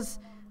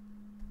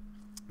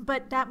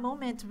that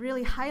moment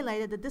really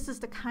highlighted that this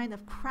is the kind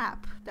of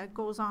crap that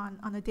goes on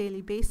a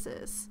daily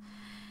basis,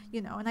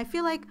 you know. And I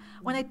feel like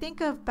when I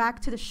think of back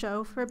to the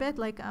show for a bit,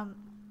 like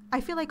I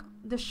feel like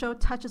the show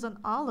touches on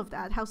all of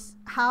that,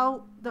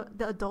 how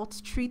the adults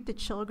treat the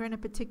children, in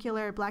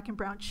particular Black and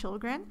brown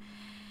children,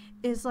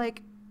 is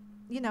like,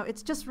 you know,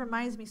 it just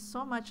reminds me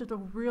so much of the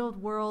real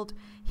world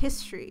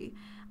history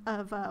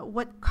of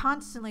what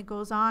constantly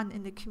goes on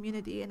in the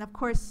community, and of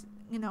course,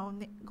 you know,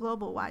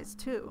 global wise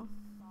too.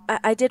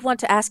 I did want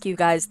to ask you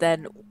guys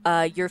then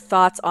your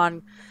thoughts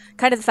on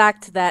kind of the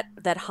fact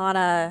that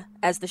Hana,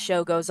 as the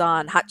show goes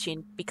on,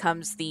 Hatchin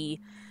becomes the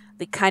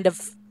kind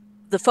of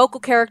the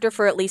focal character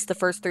for at least the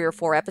first 3 or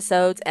 4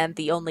 episodes, and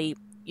the only,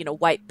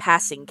 white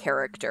passing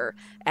character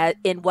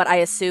in what I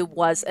assume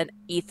was an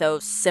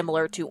ethos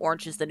similar to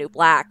Orange is the New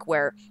Black,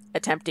 where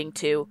attempting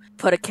to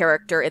put a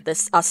character in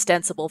this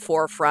ostensible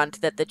forefront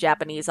that the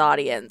Japanese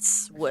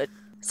audience would.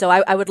 So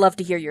I would love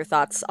to hear your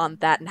thoughts on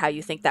that and how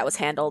you think that was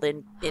handled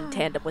in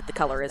tandem with the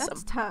colorism.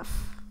 That's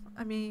tough.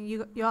 I mean,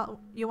 you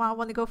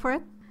want to go for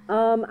it?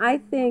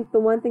 I think the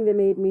one thing that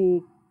made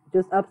me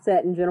just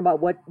upset in general about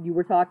what you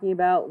were talking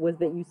about was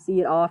that you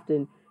see it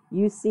often.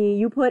 You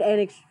put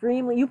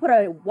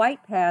a white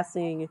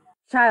passing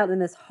child in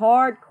this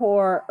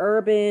hardcore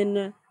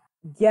urban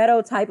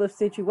ghetto type of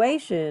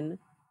situation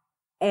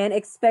and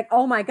expect,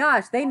 oh my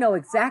gosh, they know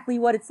exactly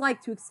what it's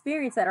like to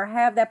experience that or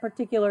have that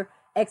particular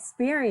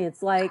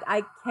experience. Like,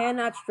 I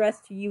cannot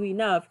stress to you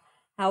enough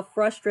how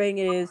frustrating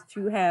it is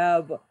to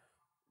have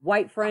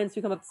white friends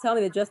who come up to tell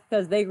me that just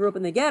because they grew up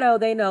in the ghetto,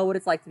 they know what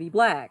it's like to be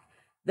black.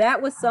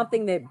 That was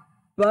something that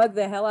bugged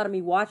the hell out of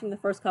me watching the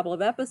first couple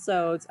of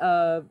episodes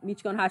of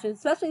Michiko Hatchin,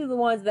 especially the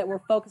ones that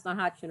were focused on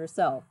Hatchin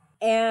herself.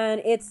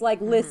 And it's like,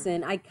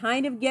 listen, I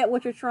kind of get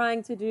what you're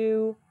trying to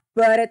do,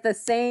 but at the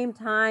same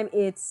time,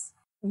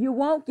 you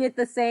won't get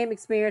the same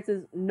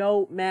experiences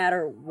no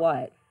matter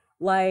what.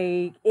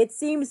 Like, it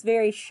seems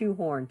very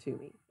shoehorned to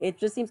me. It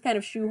just seems kind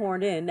of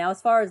shoehorned in. Now,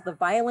 as far as the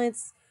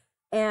violence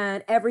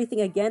and everything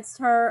against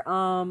her,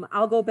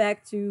 I'll go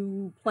back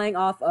to playing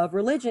off of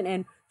religion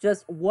and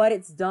just what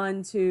it's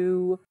done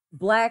to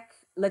Black,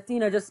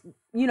 Latina, just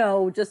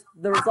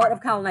the result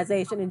of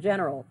colonization in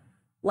general.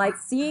 Like,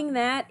 seeing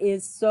that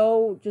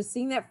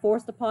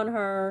forced upon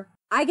her,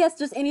 I guess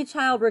just any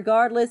child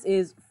regardless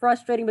is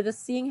frustrating, but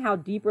just seeing how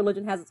deep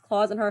religion has its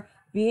claws in her,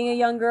 being a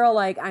young girl,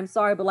 like, I'm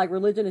sorry, but like,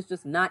 religion is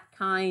just not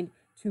kind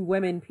to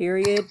women,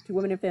 period, to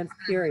women and femmes,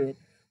 period.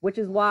 Which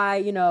is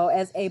why,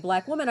 as a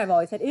Black woman, I've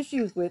always had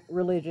issues with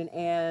religion,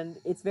 and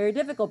it's very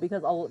difficult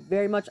because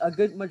very much a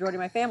good majority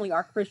of my family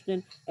are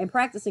Christian and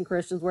practicing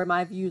Christians, where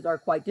my views are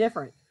quite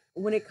different.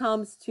 When it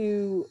comes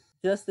to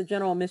just the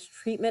general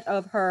mistreatment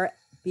of her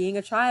being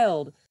a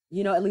child,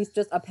 at least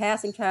just a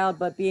passing child,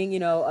 but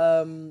being,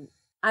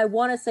 I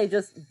want to say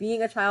just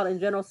being a child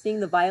in general, seeing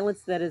the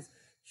violence that is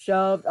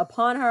shoved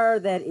upon her,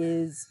 that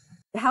is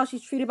how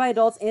she's treated by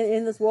adults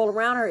in this world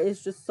around her,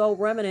 is just so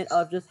remnant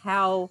of just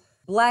how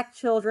Black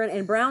children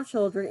and brown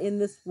children in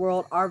this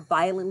world are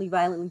violently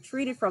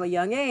treated from a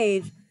young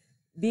age,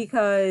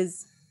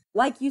 because,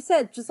 like you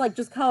said,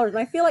 just colors. And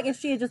I feel like if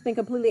she had just been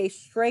completely a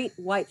straight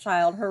white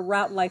child, her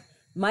route in life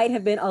might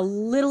have been a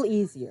little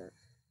easier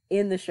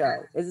in the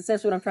show, is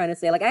essentially what I'm trying to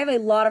say. Like, I have a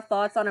lot of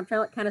thoughts on it.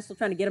 I'm kind of still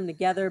trying to get them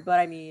together, but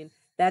I mean,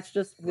 that's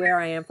just where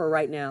I am for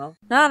right now.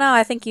 No,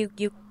 I think you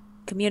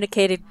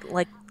communicated,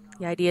 like,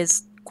 the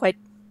ideas quite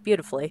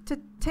beautifully. To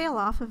tail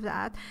off of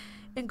that,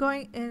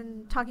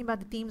 and talking about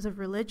the themes of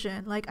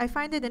religion, like, I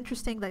find it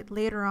interesting that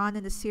later on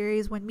in the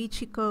series when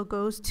Michiko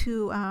goes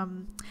to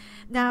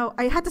now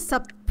I had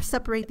to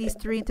separate these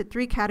three into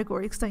 3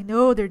 categories because I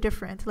know they're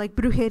different. Like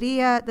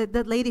brujeria,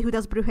 the lady who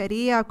does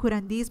brujeria,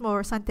 curandismo,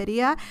 or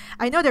santeria,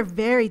 I know they're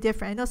very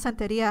different. I know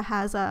santeria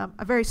has a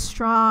very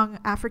strong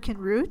African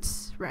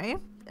roots, right?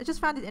 I just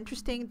found it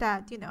interesting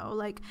that,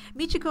 like,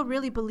 Michiko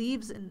really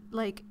believes in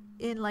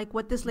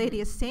what this lady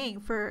is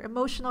saying for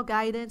emotional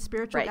guidance,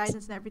 spiritual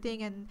guidance, and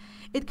everything. And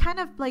it kind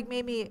of like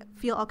made me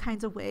feel all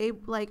kinds of way.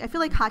 Like, I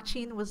feel like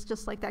Hatchin was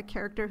just like that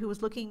character who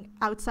was looking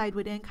outside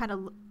within, kind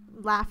of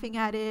laughing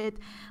at it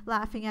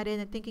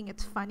and thinking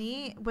it's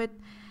funny. But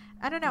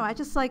I don't know, I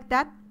just like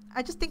that.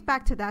 I just think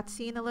back to that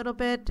scene a little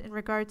bit in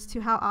regards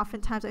to how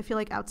oftentimes I feel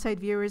like outside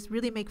viewers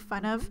really make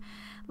fun of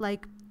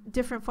like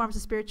different forms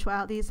of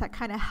spiritualities that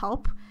kind of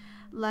help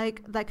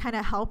like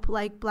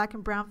Black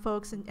and brown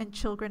folks and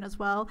children as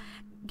well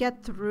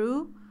get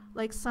through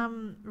like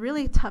some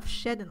really tough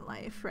shit in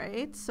life,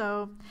 right?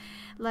 So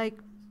like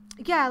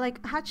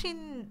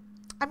Hatchin,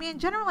 I mean, in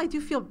general, I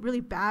do feel really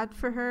bad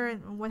for her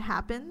and what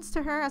happens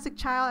to her as a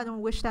child. I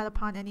don't wish that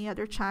upon any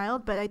other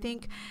child, but I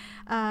think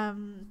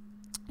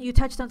you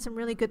touched on some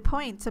really good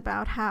points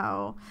about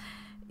how,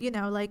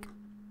 like,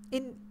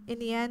 in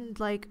the end,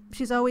 like,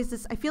 she's always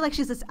this, I feel like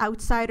she's this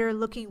outsider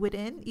looking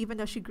within, even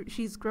though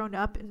she's grown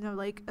up in,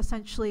 like,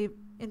 essentially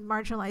in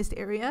marginalized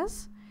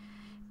areas.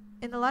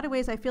 In a lot of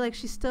ways, I feel like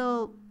she's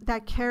still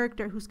that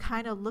character who's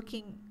kind of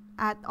looking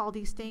at all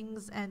these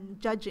things and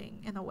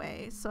judging in a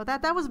way. So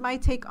that was my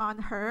take on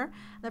her,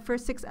 the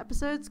first 6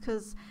 episodes,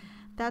 because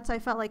I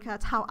felt like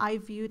that's how I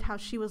viewed how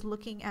she was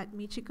looking at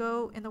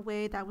Michiko in a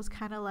way that was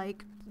kind of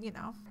like,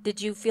 Did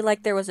you feel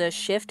like there was a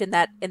shift in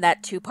that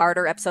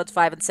 2-parter, episodes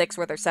 5 and 6,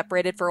 where they're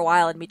separated for a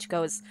while and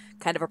Michiko is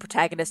kind of a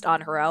protagonist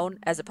on her own,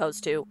 as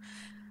opposed to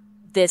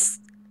this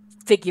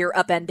figure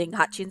upending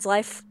Hatchin's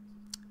life?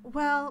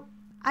 Well,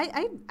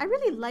 I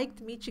really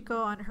liked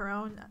Michiko on her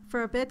own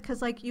for a bit,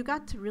 because like you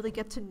got to really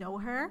get to know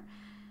her.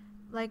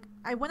 Like,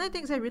 one of the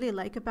things I really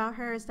like about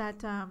her is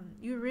that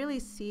you really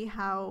see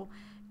how,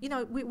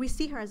 we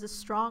see her as a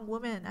strong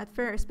woman at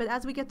first, but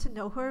as we get to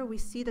know her, we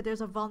see that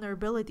there's a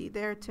vulnerability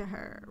there to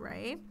her,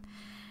 right?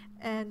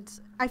 And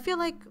I feel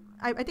like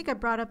I think I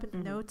brought up in the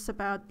notes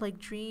about like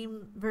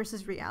dream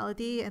versus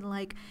reality, and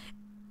like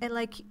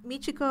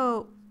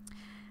Michiko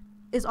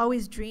is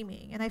always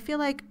dreaming, and I feel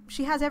like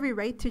she has every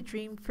right to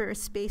dream for a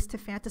space to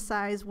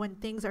fantasize when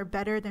things are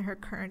better than her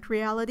current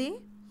reality.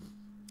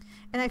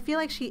 And I feel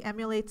like she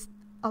emulates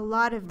a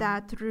lot of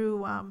that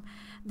through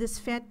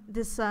this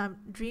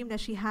dream that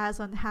she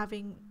has on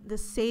having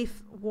this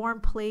safe,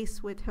 warm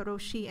place with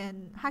Hiroshi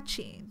and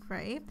Hatchin,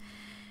 right?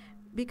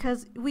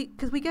 Because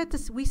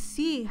we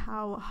see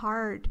how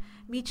hard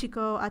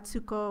Michiko,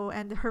 Atsuko,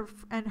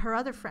 and her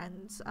other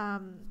friends,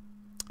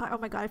 oh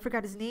my god, I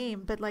forgot his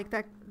name, but like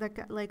that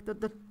like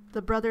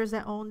the brothers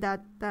that own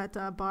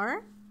that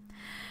bar.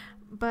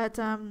 But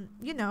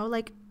you know,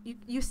 like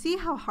you see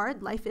how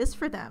hard life is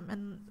for them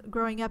and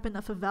growing up in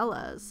the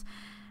favelas.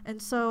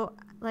 And so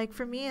like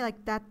for me,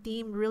 like that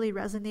theme really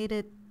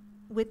resonated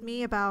with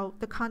me about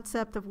the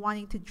concept of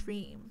wanting to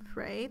dream,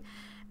 right?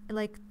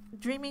 Like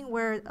dreaming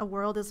where the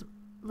world is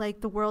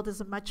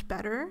much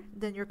better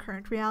than your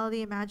current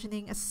reality,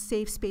 imagining a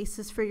safe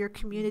spaces for your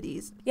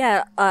communities.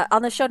 Yeah,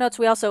 on the show notes,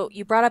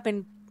 you brought up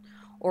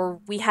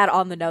we had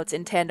on the notes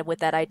in tandem with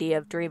that idea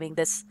of dreaming,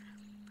 this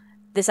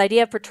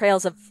idea of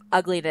portrayals of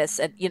ugliness,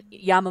 and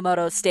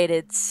Yamamoto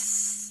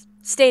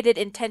stated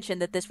intention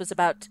that this was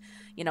about,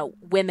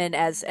 women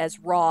as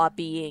raw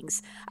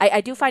beings.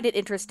 I do find it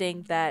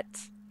interesting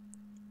that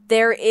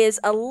there is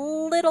a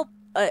little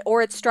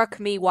or it struck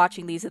me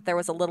watching these that there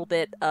was a little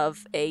bit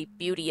of a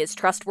beauty is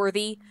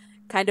trustworthy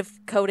kind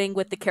of coding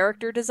with the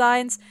character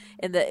designs,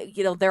 and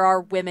there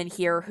are women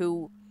here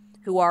who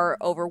are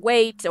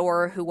overweight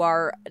or who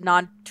are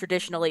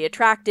non-traditionally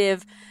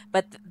attractive,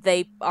 but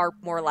they are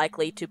more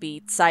likely to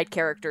be side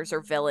characters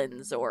or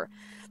villains. Or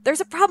there's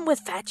a problem with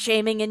fat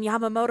shaming in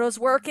Yamamoto's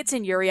work. It's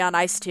in Yuri on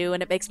Ice too,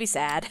 and it makes me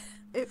sad.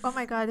 Oh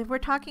my god, if we're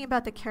talking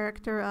about the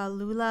character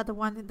Lula,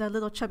 the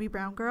little chubby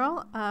brown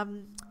girl,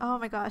 oh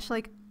my gosh,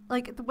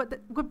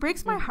 what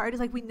breaks my heart is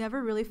like we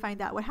never really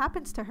find out what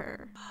happens to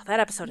her. Oh, that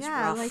episode is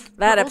rough. Like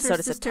that episode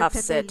is a tough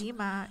Pepe sit.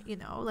 Lima,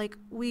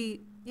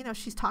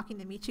 she's talking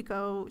to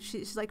Michiko.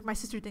 She's like, my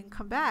sister didn't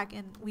come back,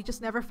 and we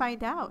just never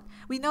find out.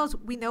 We know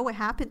what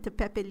happened to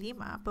Pepe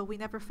Lima, but we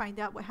never find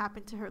out what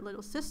happened to her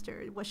little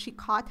sister. Was she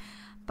caught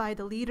by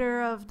the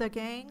leader of the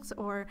gangs,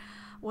 or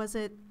was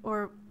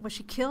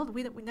she killed?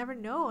 We never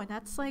know, and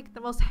that's like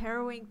the most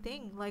harrowing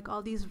thing. Like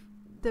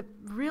the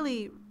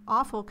really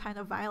awful kind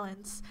of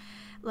violence,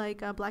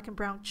 like black and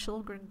brown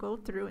children go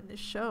through in this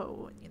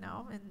show,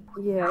 and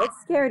yeah, it's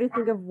scary to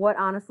think of what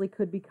honestly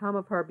could become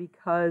of her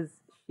because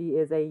she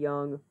is a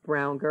young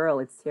brown girl.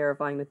 It's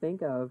terrifying to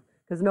think of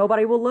because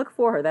nobody will look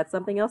for her. That's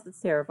something else that's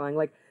terrifying.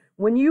 Like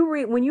when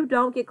you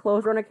don't get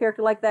closure on a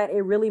character like that,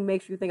 it really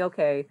makes you think,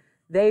 okay,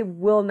 they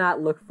will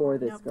not look for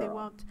this girl. They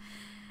won't.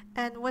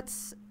 And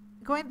what's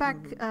going back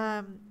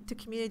to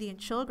community and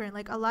children,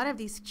 like a lot of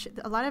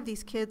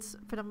these kids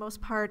for the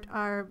most part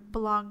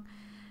belong.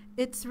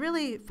 It's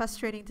really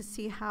frustrating to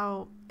see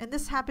how, and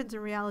this happens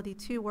in reality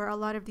too, where a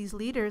lot of these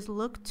leaders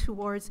look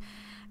towards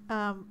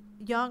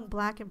young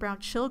black and brown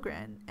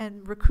children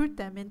and recruit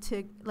them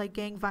into like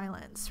gang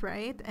violence,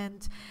 right?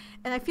 And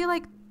I feel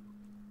like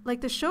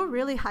the show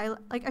really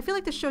I feel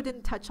like the show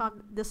didn't touch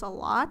on this a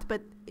lot,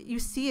 but you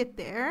see it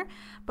there.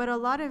 But a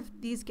lot of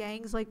these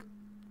gangs like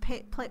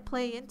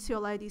play into a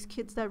lot of these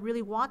kids that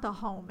really want a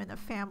home and a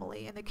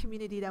family and a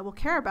community that will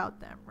care about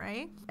them,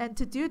 right? And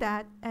to do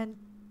that, and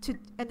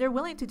they're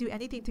willing to do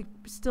anything to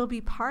still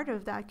be part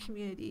of that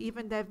community,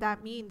 even if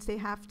that means they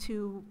have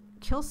to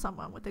kill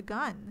someone with a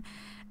gun.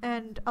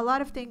 And a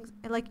lot of things,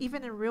 like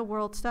even in real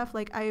world stuff,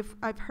 like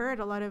I've heard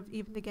a lot of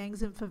even the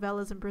gangs in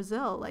favelas in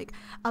Brazil, like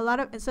a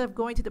lot of, instead of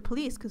going to the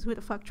police, because who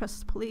the fuck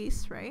trusts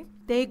police, right?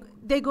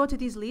 They go to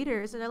these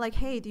leaders and they're like,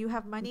 hey, do you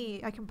have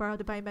money I can borrow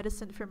to buy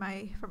medicine for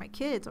my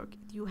kids, or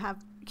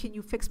can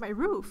you fix my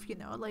roof?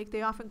 Like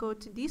they often go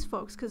to these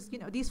folks because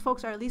these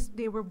folks are, at least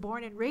they were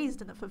born and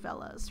raised in the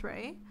favelas,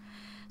 right?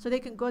 So they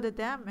can go to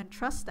them and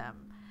trust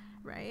them,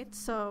 right?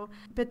 So,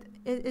 but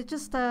it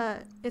just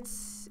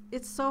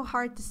it's so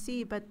hard to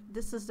see, but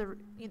this is the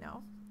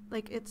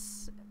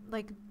it's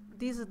like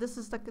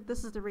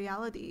this is the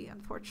reality,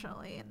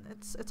 unfortunately, and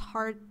it's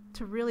hard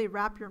to really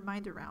wrap your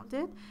mind around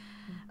it,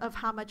 of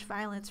how much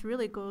violence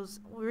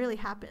really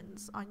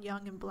happens on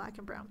young and black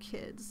and brown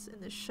kids in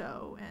this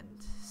show.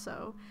 And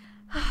so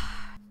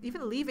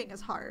even leaving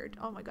is hard.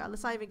 Oh my god,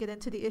 let's not even get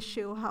into the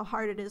issue how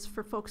hard it is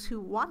for folks who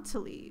want to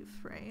leave,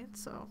 right?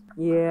 So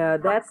yeah,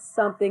 that's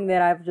something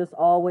that I've just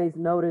always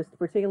noticed,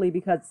 particularly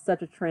because it's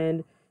such a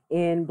trend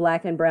in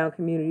black and brown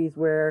communities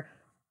where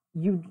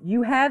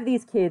you have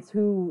these kids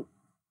who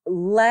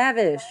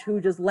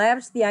just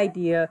lavish the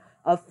idea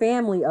of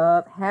family,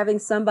 of having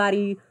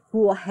somebody who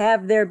will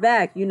have their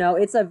back.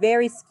 It's a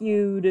very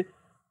skewed,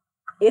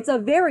 it's a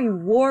very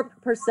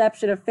warped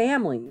perception of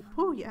family.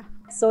 Oh yeah.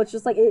 So it's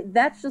just like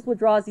that's just what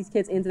draws these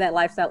kids into that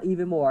lifestyle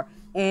even more.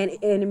 And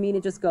I mean,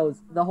 it just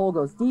the hole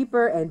goes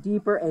deeper and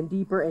deeper and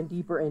deeper and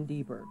deeper and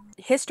deeper.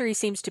 History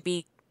seems to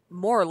be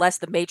more or less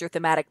the major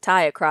thematic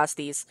tie across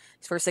these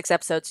first 6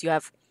 episodes. You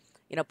have,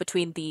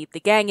 between the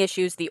gang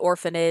issues, the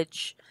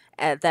orphanage,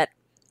 that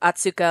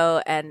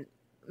Atsuko and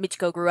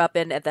Michiko grew up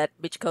in, and that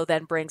Michiko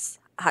then brings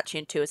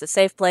Hatchin to as a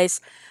safe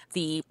place.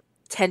 The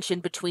tension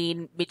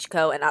between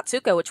Michiko and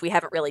Atsuko, which we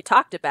haven't really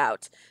talked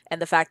about,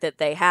 and the fact that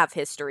they have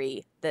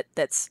history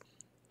that's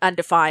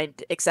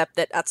undefined, except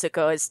that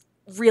Atsuko is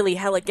really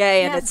hella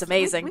gay, and it's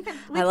amazing.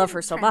 I love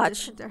her so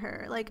much. To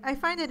her. Like, I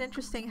find it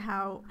interesting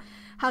how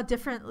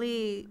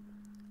differently,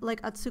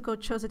 like, Atsuko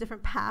chose a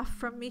different path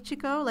from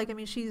Michiko. Like, I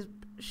mean,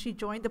 she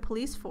joined the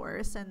police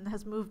force and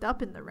has moved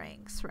up in the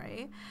ranks,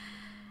 right?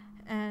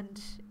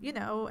 And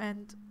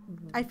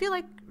I feel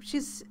like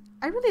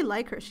I really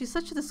like her. She's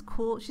this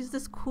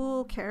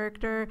cool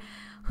character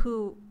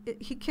who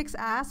he kicks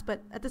ass,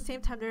 but at the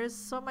same time there is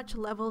so much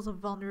levels of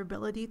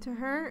vulnerability to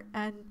her,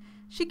 and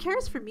she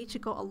cares for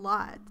Michiko a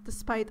lot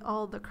despite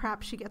all the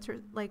crap she gets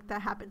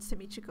that happens to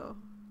Michiko.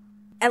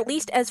 At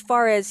least as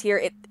far as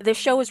here, the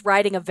show is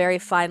riding a very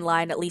fine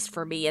line, at least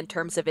for me, in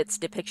terms of its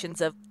depictions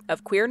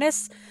of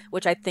queerness,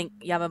 which I think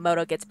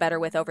Yamamoto gets better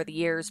with over the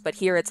years. But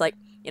here it's like,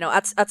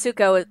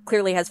 Atsuko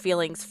clearly has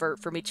feelings for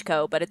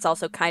Michiko, but it's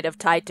also kind of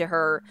tied to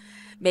her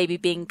maybe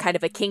being kind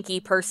of a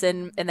kinky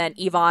person. And then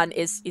Ivan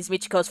is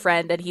Michiko's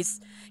friend, and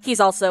he's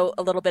also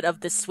a little bit of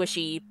this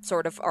swishy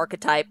sort of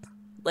archetype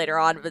later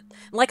on. But,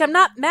 like, I'm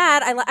not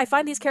mad. I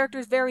find these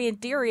characters very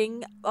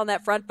endearing on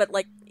that front, but,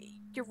 like,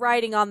 you're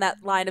riding on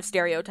that line of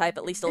stereotype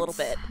at least a little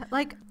bit.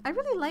 Like, I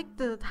really like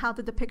how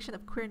the depiction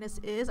of queerness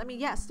is. I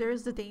mean, yes, there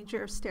is the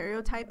danger of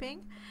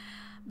stereotyping,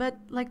 but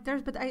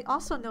I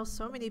also know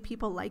so many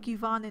people like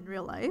Yvonne in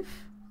real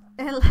life,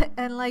 and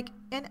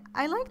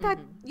I like that.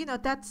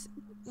 That's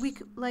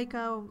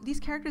these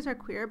characters are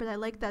queer, but I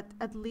like that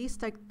at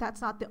least, like,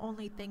 that's not the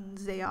only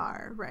things they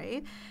are,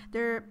 right?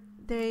 They're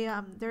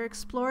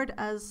explored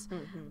as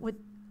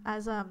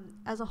as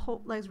a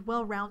whole, like,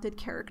 well-rounded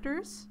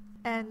characters.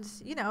 And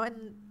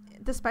and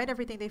despite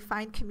everything, they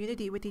find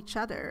community with each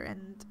other,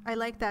 and I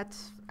like that.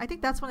 I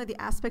think that's one of the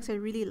aspects I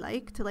really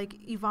like.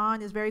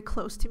 Yvonne is very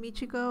close to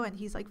Michiko, and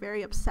he's, like,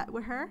 very upset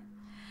with her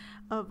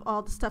of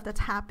all the stuff that's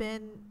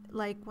happened,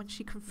 like when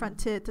she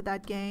confronted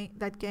that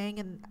gang,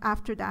 and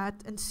after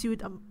that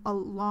ensued a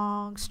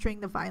long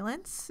string of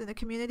violence in the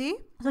community.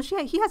 So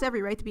he has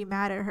every right to be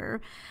mad at her.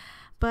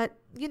 But,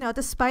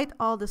 despite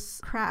all this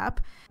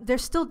crap, they're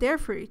still there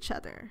for each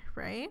other,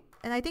 right?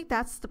 And I think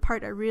that's the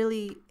part that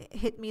really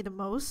hit me the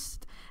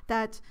most.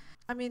 That,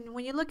 I mean,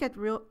 when you look at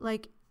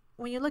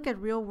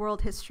real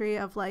world history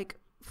of, like,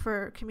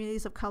 for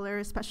communities of color,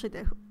 especially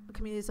the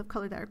communities of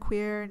color that are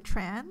queer and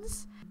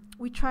trans,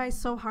 we try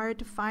so hard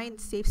to find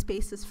safe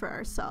spaces for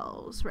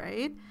ourselves,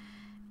 right?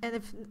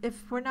 And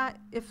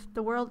if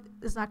the world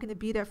is not going to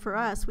be there for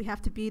us, we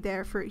have to be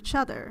there for each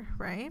other,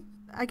 right?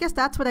 I guess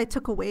that's what I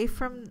took away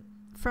from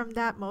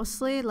that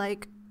mostly.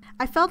 Like,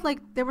 I felt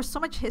like there was so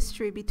much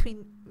history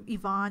between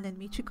Yvonne and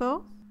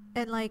Michiko,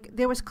 and, like,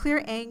 there was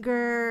clear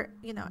anger,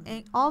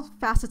 all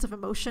facets of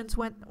emotions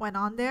went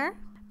on there,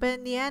 but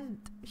in the end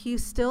he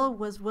still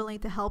was willing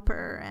to help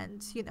her.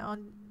 And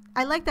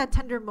I like that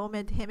tender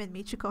moment him and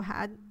Michiko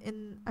had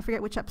in, I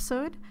forget which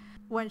episode,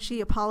 when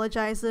she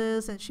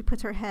apologizes and she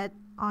puts her head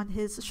on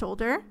his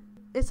shoulder.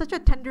 It's such a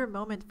tender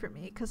moment for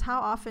me, because how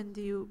often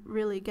do you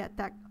really get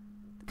that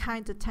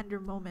kinds of tender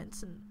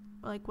moments, and,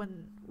 like,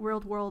 when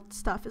world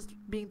stuff is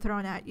being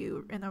thrown at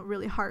you in a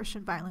really harsh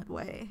and violent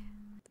way.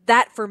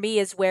 That, for me,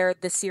 is where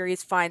the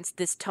series finds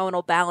this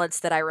tonal balance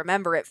that I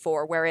remember it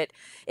for, where it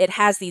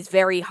has these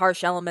very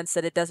harsh elements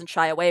that it doesn't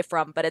shy away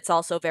from, but it's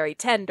also very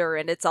tender,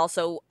 and it's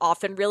also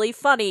often really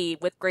funny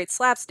with great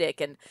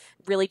slapstick and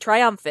really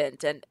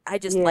triumphant, and I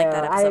just like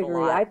that episode a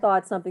lot. I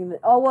thought something that...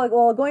 Oh,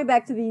 well, going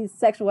back to the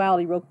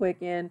sexuality real quick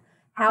and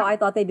how I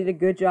thought they did a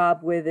good job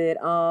with it,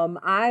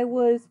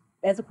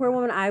 as a queer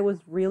woman, I was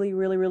really,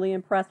 really, really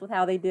impressed with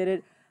how they did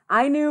it.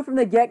 I knew from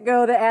the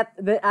get-go that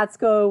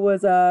Atsuko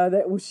was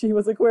that she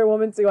was a queer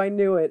woman too. I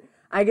knew it.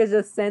 I could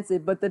just sense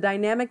it. But the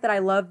dynamic that I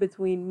love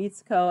between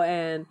Mitsuko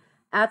and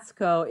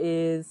Atsuko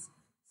is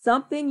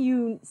something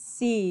you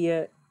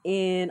see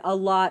in a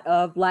lot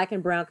of Black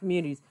and brown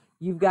communities.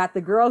 You've got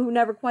the girl who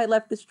never quite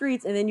left the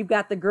streets, and then you've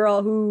got the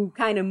girl who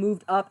kind of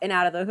moved up and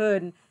out of the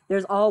hood, and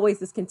there's always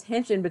this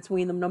contention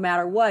between them no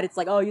matter what. It's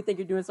like, oh, you think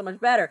you're doing so much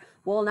better.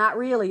 Well, not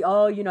really.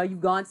 Oh,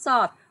 you've gone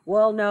soft.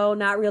 Well, no,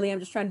 not really. I'm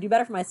just trying to do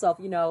better for myself,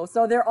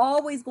 So they're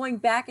always going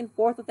back and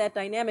forth with that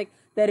dynamic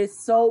that is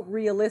so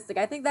realistic.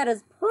 I think that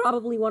is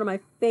probably one of my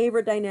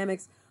favorite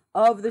dynamics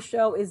of the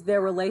show, is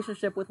their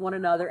relationship with one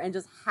another and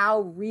just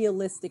how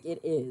realistic it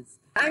is.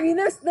 I mean,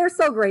 they're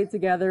so great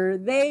together.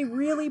 They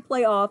really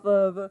play off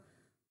of,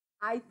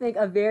 I think,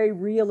 a very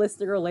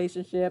realistic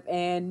relationship,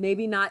 and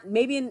maybe in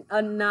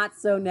a not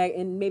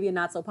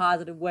so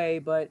positive way,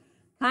 but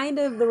kind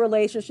of the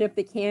relationship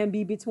that can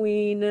be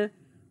between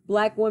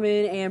Black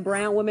women and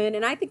brown women.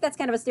 And I think that's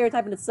kind of a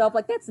stereotype in itself.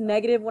 Like, that's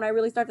negative when I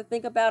really start to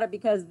think about it,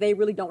 because they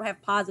really don't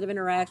have positive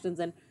interactions.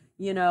 And,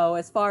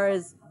 as far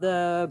as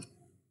the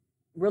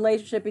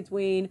relationship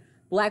between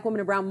Black women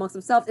and brown amongst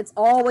themselves, it's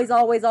always, they're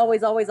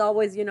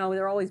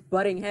always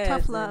butting heads.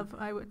 Tough love,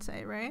 I would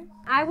say, right?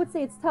 I would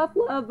say it's tough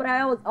love, but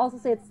I would also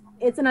say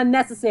it's an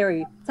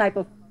unnecessary type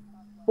of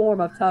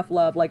form of tough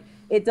love. Like,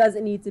 it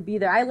doesn't need to be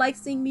there. I like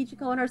seeing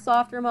Michiko in her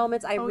softer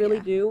moments. I really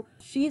do.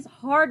 She's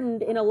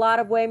hardened in a lot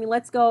of ways. I mean,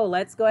 let's go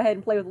ahead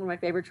and play with one of my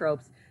favorite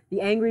tropes,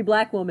 the angry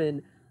black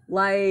woman.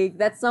 Like,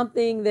 that's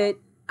something that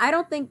I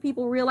don't think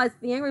people realize.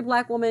 The angry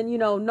black woman, you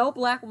know, no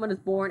black woman is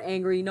born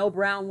angry, no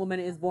brown woman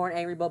is born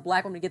angry, but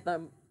black women get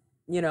them,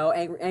 you know,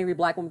 angry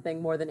black woman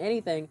thing more than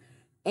anything.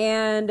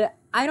 And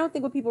I don't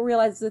think what people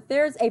realize is that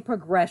there's a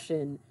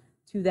progression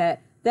to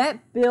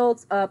that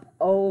builds up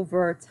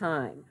over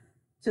time,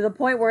 to the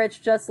point where it's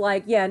just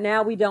like, yeah,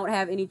 now we don't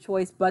have any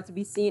choice but to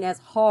be seen as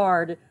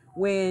hard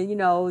when, you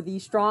know, the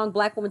strong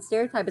black woman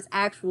stereotype is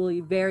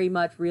actually very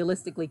much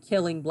realistically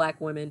killing black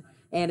women,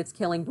 and it's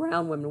killing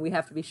brown women. We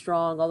have to be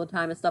strong all the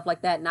time and stuff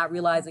like that, not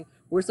realizing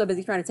we're so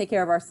busy trying to take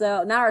care of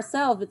ourselves, not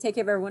ourselves, but take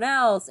care of everyone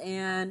else,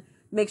 and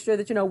make sure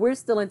that, you know, we're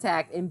still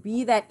intact and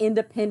be that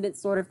independent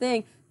sort of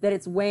thing that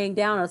it's weighing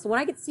down on us. So when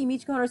I get to see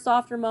Michiko in her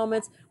softer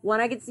moments,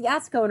 when I get to see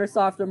Asuko in her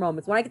softer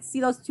moments, when I get to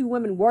see those two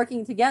women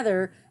working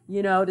together,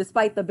 you know,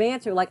 despite the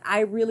banter, like, I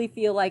really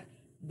feel like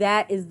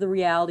that is the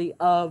reality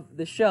of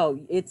the show.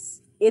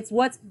 It's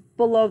what's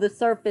below the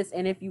surface,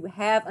 and if you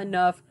have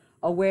enough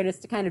awareness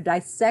to kind of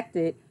dissect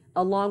it,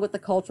 along with the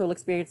cultural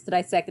experience to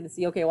dissect it and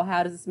see, okay, well,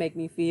 how does this make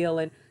me feel,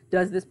 and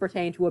does this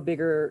pertain to a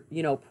bigger,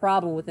 you know,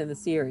 problem within the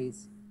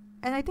series?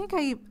 And I think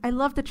I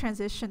love the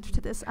transition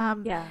to this.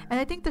 And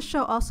I think the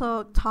show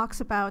also talks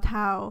about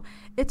how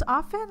it's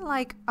often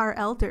like our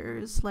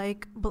elders,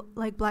 like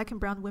black and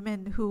brown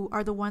women, who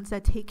are the ones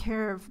that take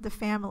care of the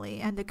family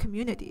and the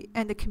community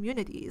and the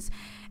communities,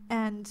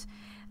 and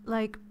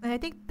I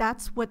think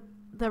that's what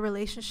the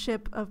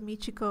relationship of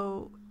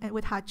Michiko and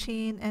with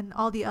Hatchin and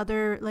all the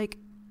other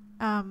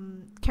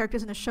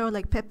characters in the show,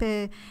 like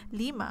Pepe,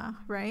 Lima,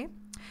 right?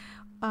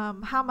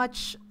 How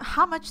much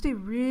they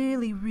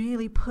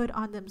really put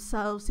on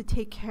themselves to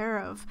take care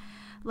of,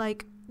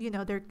 like, you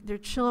know, their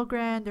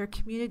children, their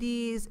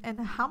communities, and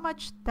how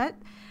much that,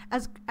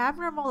 as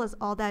abnormal as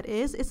all that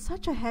is, it's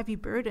such a heavy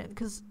burden,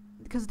 because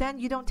then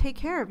you don't take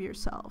care of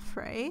yourself,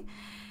 right?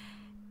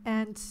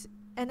 And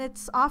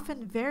it's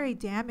often very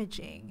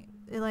damaging.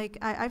 Like,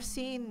 I've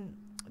seen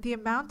the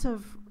amount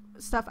of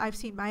stuff I've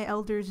seen my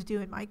elders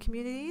do in my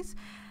communities.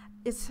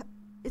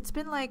 It's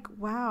been like,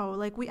 wow,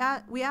 like we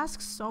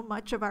ask so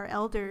much of our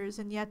elders,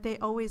 and yet they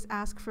always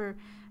ask for,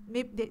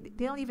 maybe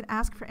they don't even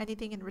ask for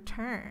anything in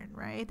return,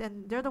 right?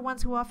 And they're the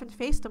ones who often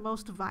face the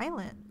most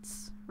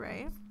violence,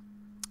 right?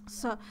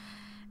 So,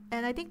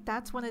 and I think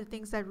that's one of the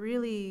things that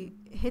really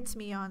hits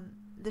me on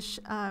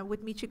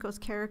with Michiko's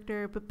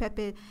character, but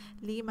Pepe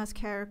Lima's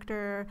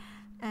character,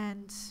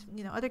 and,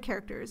 you know, other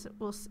characters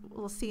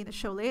we'll see in the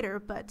show later.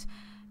 But,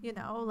 you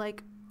know,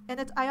 like,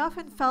 and I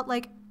often felt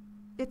like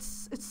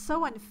it's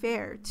so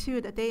unfair too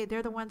that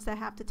they're the ones that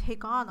have to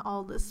take on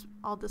all this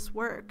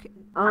work.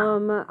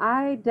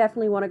 I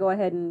definitely want to go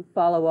ahead and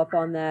follow up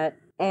on that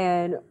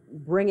and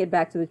bring it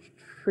back to the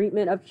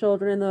treatment of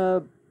children in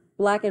the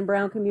black and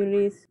brown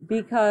communities,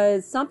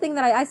 because something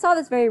that I saw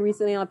this very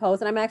recently on a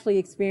post, and I'm actually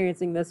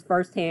experiencing this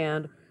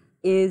firsthand,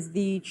 is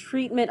the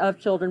treatment of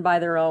children by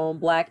their own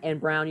black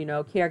and brown, you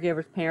know,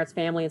 caregivers, parents,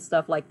 family, and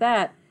stuff like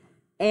that.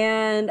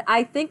 And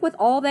I think with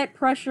all that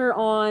pressure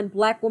on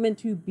black women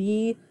to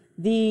be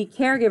the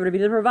caregiver, to be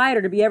the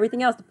provider, to be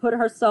everything else, to put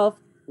herself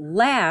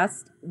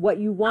last, what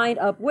you wind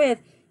up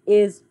with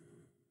is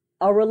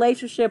a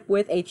relationship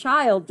with a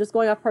child, just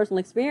going off personal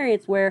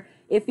experience, where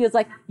it feels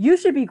like, you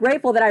should be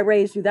grateful that I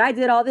raised you, that I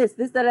did all this,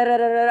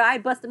 I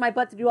busted my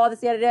butt to do all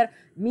this,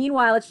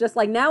 Meanwhile, it's just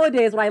like,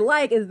 nowadays, what I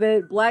like is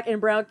that black and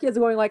brown kids are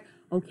going like,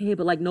 okay,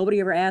 but like, nobody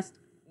ever asked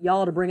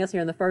y'all to bring us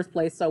here in the first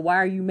place, so why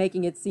are you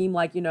making it seem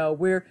like, you know,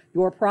 we're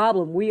your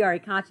problem? We are a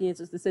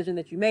conscientious decision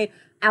that you made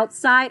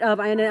outside of,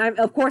 and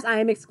of course I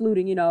am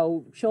excluding, you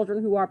know,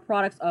 children who are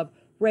products of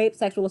rape,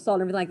 sexual assault,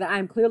 and everything like that. I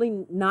am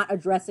clearly not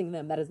addressing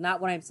them. That is not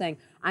what I'm saying.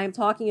 I am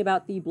talking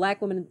about the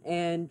black women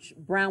and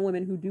brown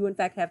women who do in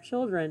fact have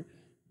children,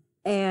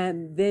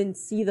 and then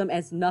see them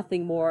as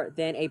nothing more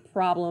than a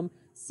problem,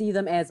 see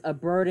them as a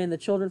burden. The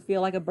children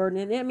feel like a burden.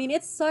 And I mean,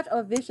 it's such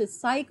a vicious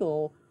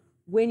cycle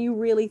when you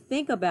really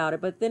think about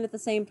it. But then at the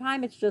same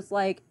time, it's just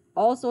like,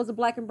 also as a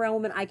black and brown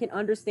woman, I can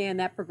understand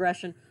that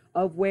progression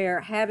of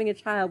where having a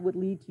child would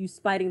lead to you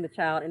spiting the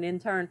child, and in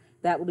turn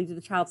that would lead to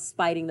the child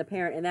spiting the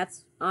parent. And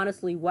that's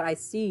honestly what I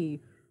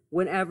see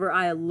whenever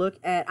I look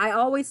at, I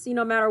always see,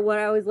 no matter what,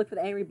 I always look for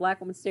the angry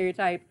black woman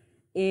stereotype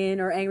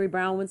or angry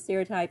brown woman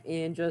stereotype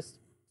in just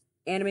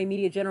anime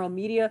media, general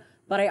media,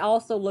 but I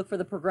also look for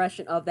the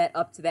progression of that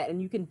up to that.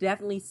 And you can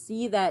definitely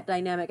see that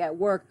dynamic at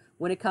work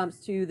when it comes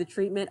to the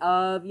treatment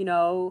of, you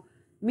know,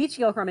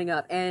 Michiko coming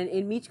up. And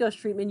in Michiko's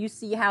treatment, you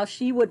see how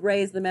she would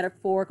raise the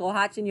metaphorical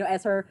Hatchin, you know,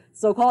 as her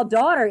so-called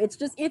daughter. It's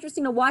just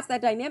interesting to watch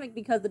that dynamic,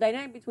 because the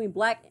dynamic between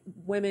black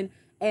women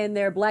and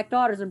their black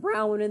daughters and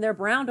brown women and their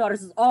brown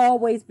daughters has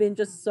always been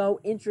just so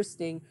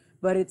interesting,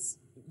 but it's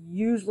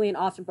usually and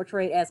often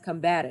portrayed as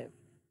combative.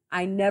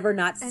 I never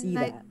not see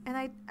that. And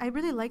I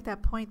really like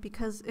that point,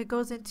 because it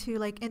goes into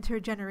like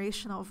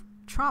intergenerational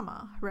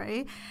trauma,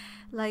 right?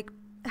 Like,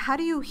 how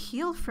do you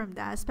heal from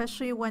that,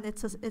 especially when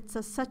it's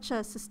such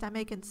a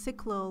systemic and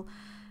cyclical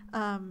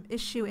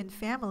issue in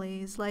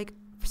families? Like,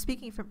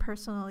 speaking from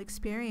personal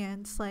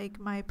experience, like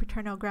my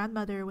paternal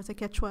grandmother was a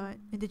Quechua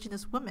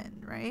indigenous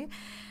woman, right?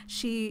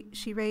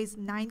 She raised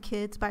 9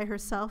 kids by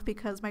herself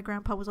because my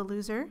grandpa was a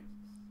loser.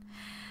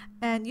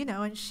 And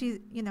and she,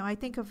 I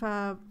think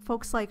of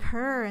folks like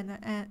her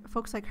and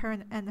folks like her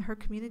and her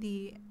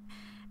community,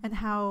 and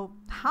how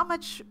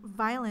much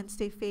violence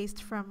they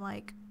faced from,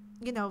 like,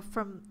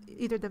 from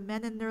either the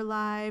men in their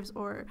lives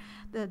or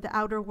the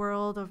outer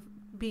world of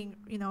being,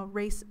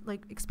 race,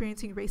 like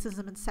experiencing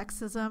racism and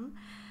sexism,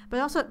 but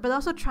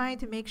also trying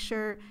to make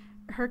sure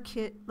her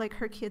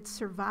kids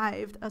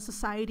survived a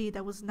society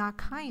that was not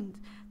kind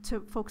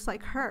to folks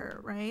like her,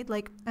 right?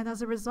 Like, and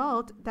as a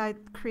result,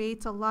 that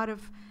creates a lot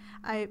of,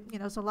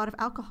 there's a lot of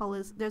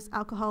alcoholism. There's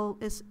alcohol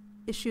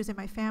issues in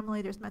my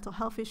family. There's mental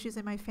health issues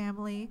in my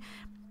family.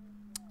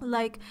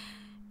 Like,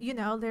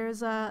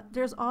 there's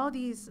all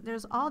these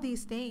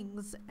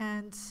things,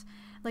 and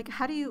like,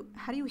 how do you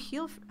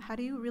heal? How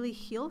do you really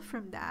heal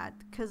from that?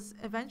 Because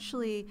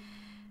eventually,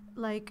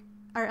 like,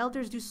 our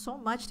elders do so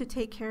much to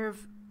take care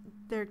of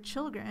their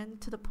children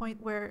to the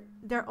point where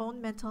their own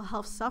mental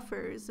health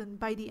suffers, and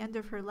by the end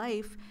of her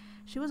life,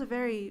 she was a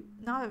very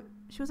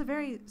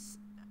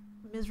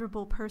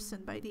miserable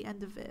person by the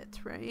end of it,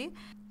 right?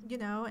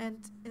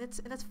 And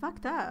it's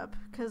fucked up,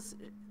 because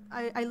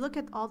I look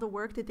at all the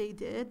work that they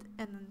did,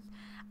 and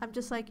I'm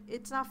just like,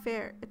 it's not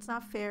fair,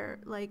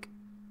 like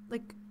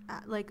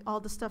all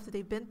the stuff that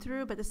they've been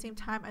through. But at the same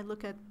time, I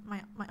look at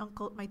my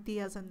uncle, my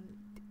tias and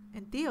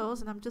tios,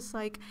 and I'm just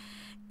like,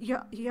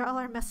 y'all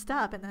are messed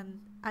up. And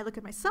then I look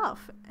at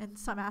myself in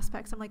some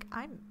aspects, I'm like,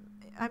 I'm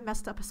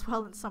messed up as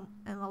well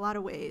in a lot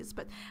of ways.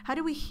 But how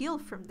do we heal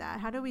from that?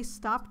 How do we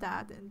stop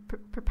that and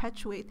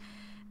perpetuate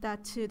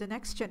that to the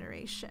next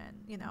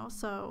generation?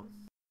 So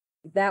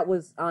that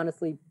was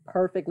honestly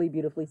perfectly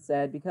beautifully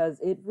said, because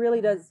it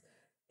really does,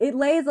 it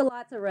lays a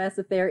lot to rest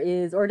if there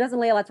is, or it doesn't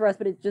lay a lot to rest,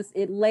 but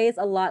it lays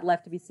a lot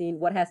left to be seen,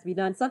 what has to be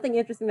done. Something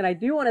interesting that I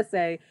do want to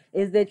say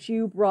is that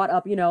you brought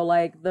up,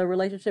 like the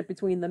relationship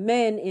between the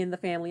men in the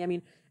family. I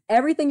mean,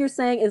 everything you're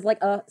saying is like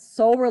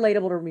so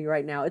relatable to me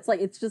right now. It's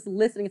like, it's just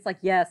listening. It's like,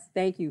 yes,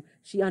 thank you.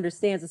 She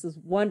understands. This is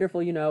wonderful,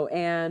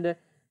 and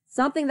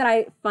something that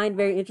I find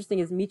very interesting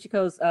is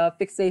Michiko's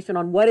fixation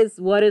on what is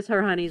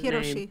her honey's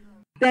Hiroshi name.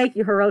 Thank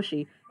you,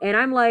 Hiroshi. And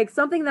I'm like,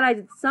 something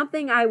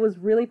I was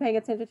really paying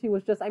attention to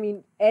was just, I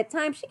mean, at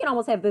times she can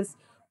almost have this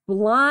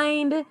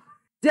blind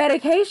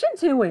dedication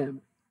to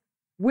him,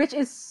 which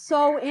is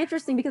so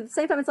interesting, because at the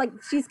same time, it's like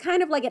she's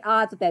kind of like at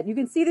odds with that. You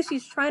can see that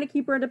she's trying to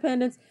keep her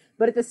independence,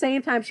 but at the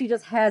same time, she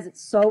just has it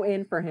so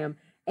in for him.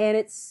 And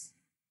it's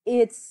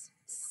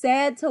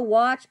sad to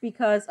watch,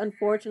 because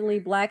unfortunately,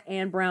 Black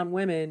and brown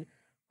women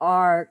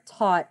are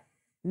taught,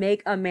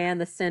 make a man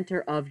the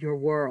center of your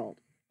world,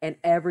 and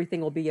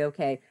everything will be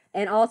okay.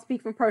 And I'll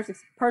speak from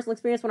personal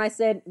experience when I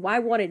said, I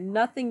wanted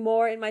nothing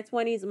more in my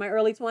 20s, in my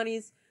early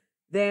 20s,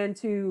 than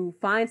to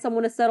find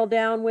someone to settle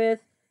down with,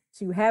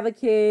 to have a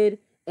kid,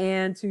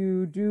 and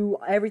to do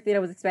everything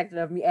that was expected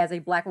of me as a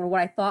Black woman,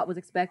 what I thought was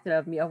expected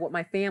of me, of what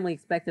my family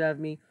expected of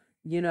me,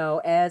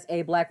 as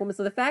a Black woman.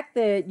 So the fact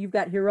that you've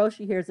got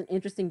Hiroshi here is an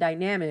interesting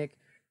dynamic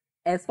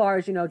as far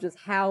as, just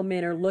how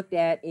men are looked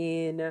at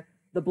in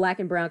the Black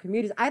and brown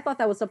communities. I thought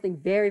that was something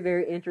very,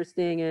 very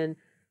interesting. And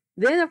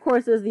then, of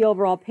course, there's the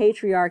overall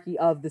patriarchy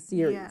of the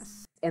series.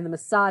 Yes. And the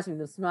misogyny,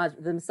 the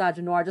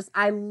misogynoir. Just,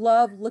 I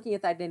love looking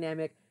at that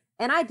dynamic.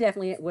 And I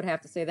definitely would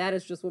have to say that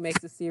is just what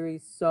makes the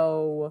series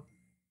so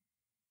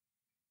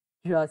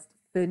just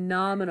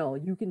phenomenal.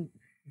 You can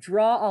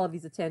draw all of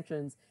these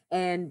attentions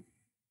and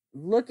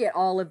look at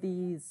all of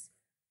these.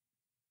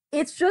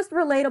 It's just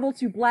relatable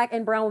to Black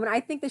and brown women.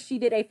 I think that she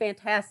did a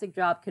fantastic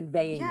job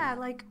conveying that.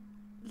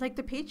 Like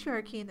the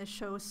patriarchy in the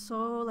show is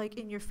so, like,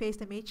 in your face.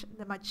 The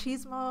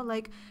machismo,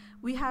 like,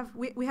 we have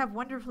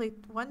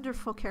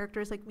wonderful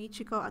characters like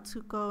Michiko,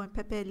 Atsuko, and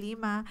Pepe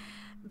Lima,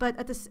 but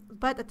at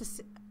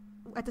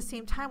the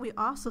same time, we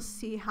also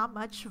see how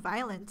much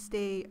violence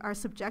they are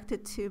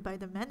subjected to by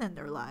the men in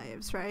their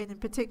lives, right?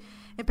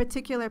 In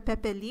particular,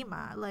 Pepe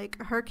Lima,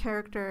 like her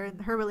character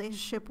and her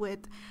relationship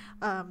with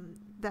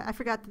I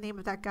forgot the name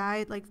of that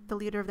guy, like the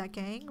leader of that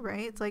gang,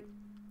 right? It's like,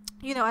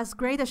 as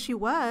great as she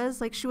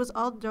was, like, she was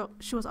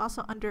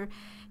also under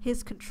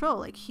his control.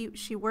 Like,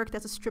 she worked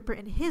as a stripper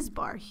in his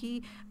bar.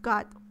 He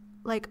got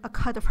like a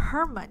cut of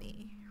her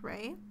money,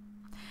 right?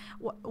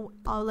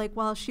 Like,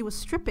 while she was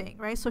stripping,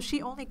 right? So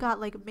she only got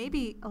like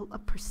maybe a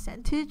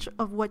percentage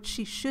of what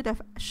she should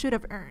have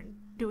earned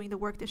doing the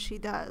work that she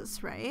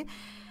does, right?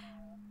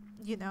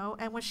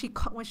 And when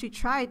she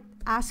tried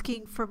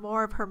asking for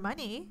more of her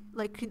money,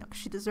 like,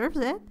 she deserves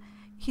it,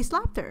 he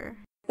slapped her.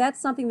 That's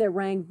something that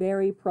rang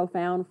very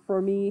profound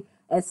for me,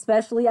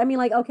 especially, I mean,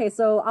 like, okay,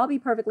 so I'll be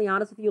perfectly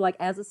honest with you, like,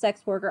 as a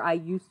sex worker, I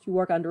used to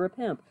work under a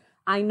pimp.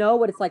 I know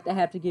what it's like to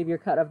have to give your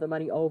cut of the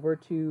money over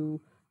to,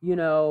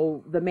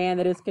 the man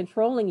that is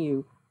controlling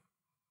you.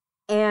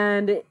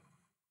 And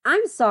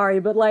I'm sorry,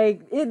 but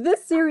like,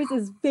 this series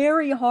is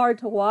very hard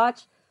to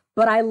watch,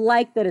 But I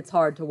like that it's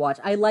hard to watch.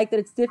 I like that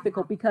it's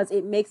difficult because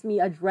it makes me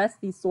address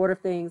these sort of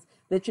things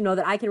that,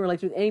 that I can relate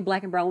to, any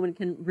black and brown woman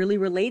can really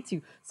relate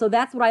to. So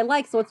that's what I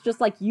like. So it's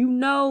just like, you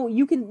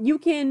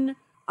can,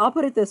 I'll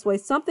put it this way.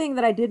 Something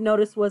that I did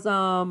notice was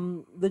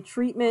the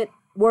treatment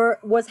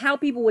was how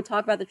people would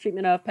talk about the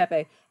treatment of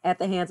Pepe at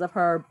the hands of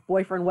her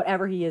boyfriend,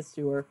 whatever he is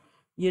to her,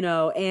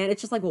 and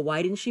it's just like, well,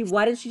 why didn't she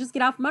just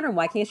get out from under him?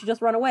 Why can't she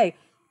just run away?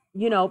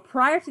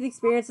 Prior to the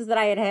experiences that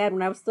I had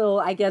when I was still,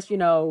 I guess,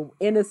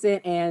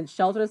 innocent and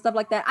sheltered and stuff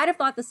like that, I'd have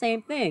thought the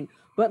same thing.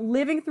 But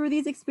living through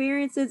these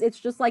experiences, it's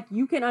just like,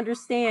 you can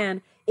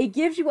understand, it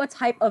gives you a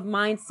type of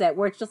mindset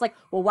where it's just like,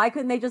 well, why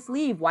couldn't they just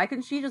leave? Why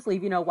couldn't she just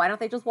leave? Why don't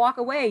they just walk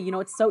away?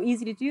 It's so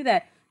easy to do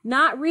that.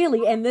 Not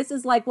really. And this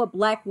is like what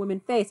black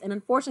women face. And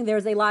unfortunately,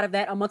 there's a lot of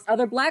that amongst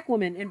other black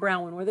women and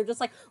brown women where they're just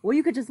like, well,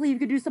 you could just leave. You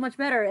could do so much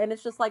better. And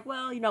it's just like,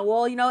 well, you know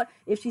what?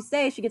 If she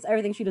stays, she gets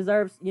everything she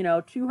deserves,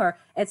 to her,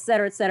 et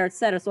cetera, et cetera, et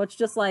cetera. So it's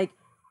just like,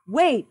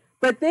 wait.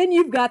 But then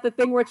you've got the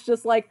thing where it's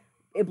just like,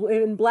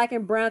 in black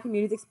and brown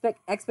communities,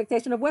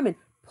 expectation of women,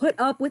 put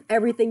up with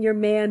everything your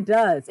man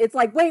does. It's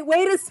like, wait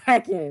a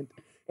second.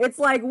 It's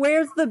like,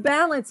 where's the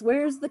balance?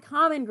 Where's the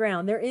common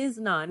ground? There is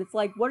none. It's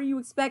like, what are you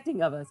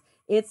expecting of us?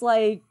 It's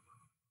like,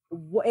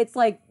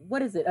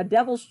 what is it? A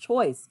devil's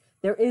choice.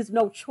 There is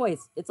no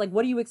choice. It's like,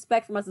 what do you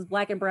expect from us as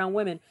black and brown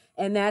women?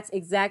 And that's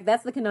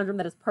the conundrum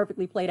that is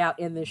perfectly played out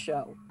in this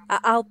show.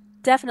 I'll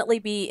definitely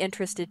be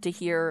interested to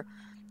hear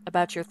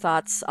about your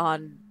thoughts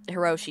on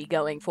Hiroshi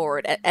going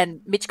forward and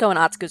Michiko and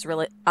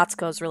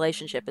Atsuko's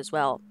relationship as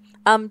well.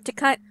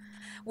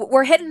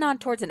 We're heading on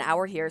towards an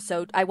hour here,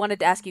 so I wanted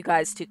to ask you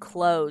guys to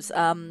close.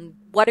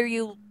 What are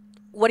you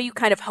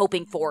kind of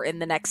hoping for in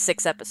the next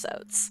 6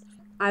 episodes?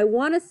 I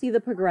want to see the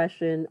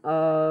progression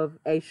of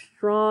a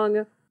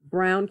strong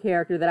brown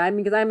character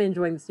because I'm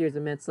enjoying the series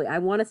immensely. I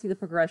want to see the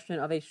progression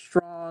of a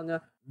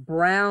strong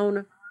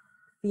brown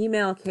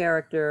female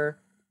character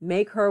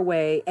make her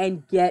way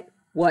and get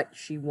what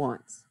she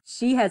wants.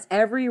 She has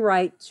every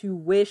right to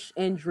wish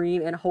and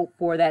dream and hope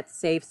for that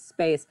safe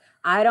space.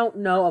 I don't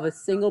know of a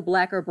single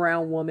black or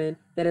brown woman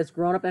that has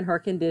grown up in her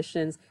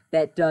conditions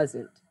that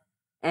doesn't.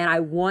 And I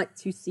want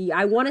to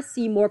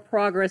see more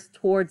progress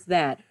towards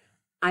that.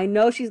 I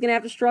know she's going to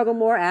have to struggle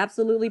more.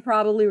 Absolutely,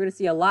 probably. We're going to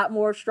see a lot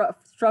more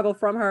struggle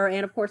from her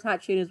and, of course,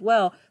 Hatchin as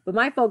well. But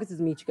my focus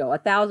is Michiko.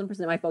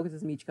 1,000% my focus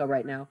is Michiko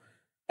right now.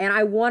 And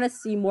I want to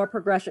see more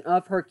progression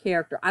of her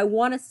character. I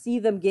want to see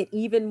them get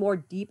even more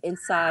deep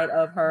inside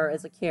of her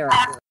as a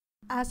character.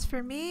 As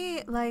for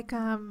me, I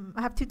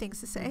have 2 things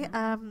to say.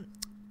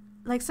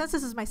 Since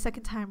this is my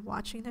second time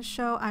watching this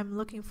show, I'm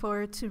looking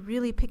forward to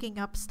really picking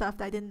up stuff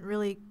that I didn't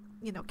really,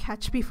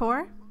 catch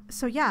before.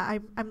 So yeah,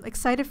 I'm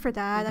excited for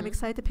that. Mm-hmm. I'm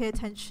excited to pay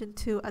attention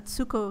to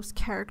Atsuko's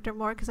character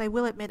more because I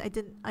will admit I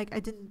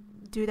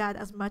didn't do that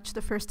as much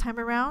the first time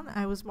around.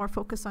 I was more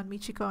focused on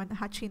Michiko and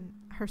Hatchin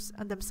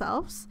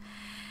themselves.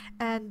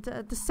 And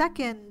the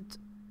second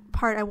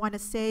part I want to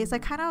say is I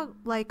kind of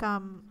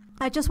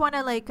I just want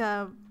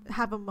to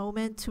have a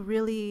moment to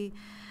really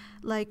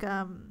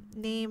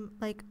name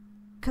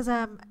because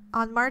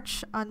on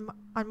March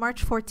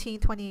 14,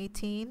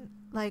 2018,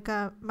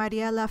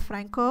 Mariela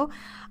Franco,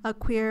 a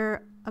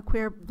queer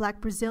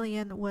black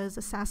Brazilian, was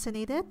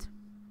assassinated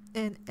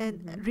in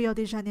Rio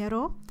de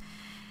Janeiro,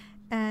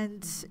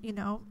 and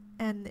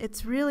and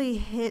it's really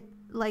hit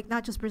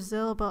not just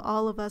Brazil but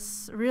all of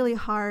us really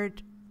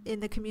hard in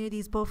the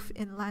communities both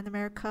in Latin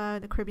America,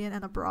 the Caribbean,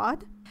 and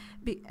abroad.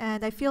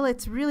 And I feel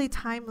it's really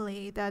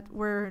timely that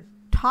we're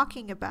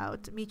talking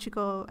about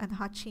Michiko and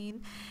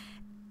Hatchin,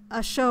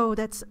 a show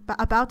that's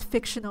about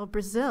fictional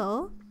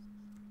Brazil.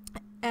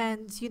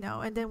 And,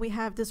 and then we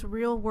have this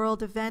real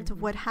world event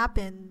of what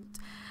happened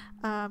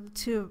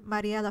to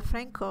Mariela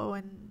Franco.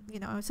 And,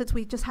 since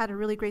we just had a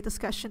really great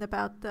discussion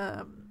about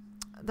the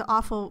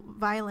awful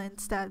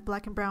violence that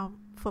black and brown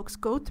folks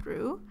go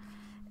through,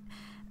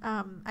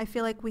 I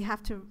feel like we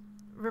have to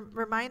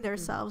remind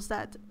ourselves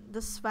that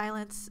this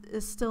violence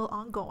is still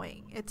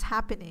ongoing. It's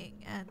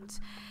happening. And,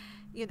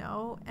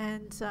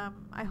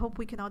 I hope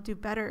we can all do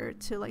better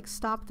to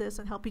stop this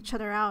and help each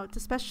other out,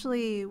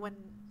 especially when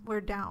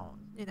we're down.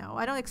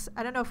 I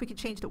don't know if we can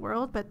change the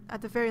world, but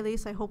at the very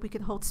least, I hope we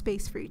can hold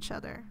space for each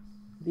other.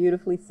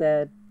 Beautifully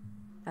said.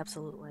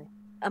 Absolutely.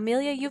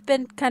 Amelia, you've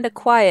been kind of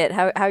quiet.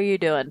 How are you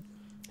doing?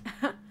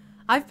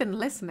 I've been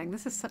listening.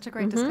 This is such a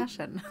great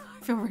discussion.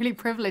 I feel really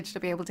privileged to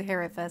be able to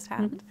hear it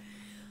firsthand.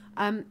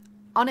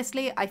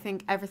 Honestly, I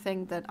think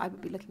everything that I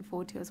would be looking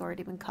forward to has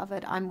already been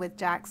covered. I'm with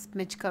Jax.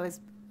 Michiko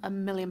is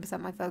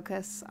 1,000,000% my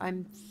focus.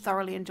 I'm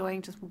thoroughly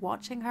enjoying just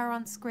watching her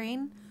on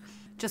screen.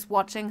 Just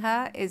watching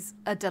her is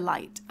a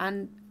delight.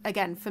 And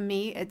again, for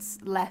me, it's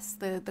less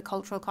the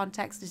cultural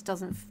context. It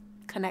doesn't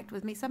connect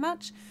with me so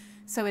much.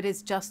 So it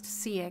is just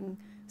seeing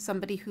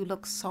somebody who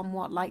looks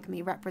somewhat like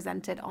me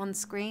represented on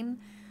screen.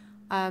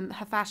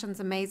 Her fashion's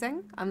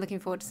amazing. I'm looking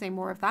forward to seeing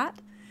more of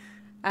that.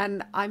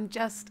 And I'm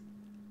just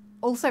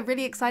also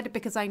really excited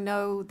because I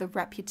know the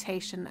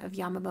reputation of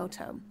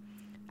Yamamoto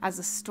as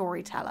a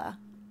storyteller.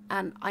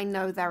 And I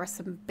know there are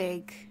some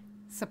big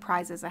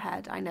surprises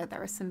ahead. I know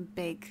there are some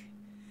big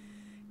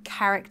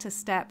character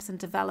steps and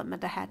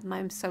development ahead, and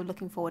I'm so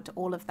looking forward to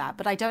all of that.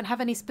 But I don't have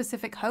any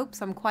specific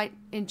hopes. I'm quite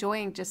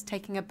enjoying just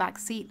taking a back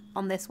seat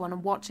on this one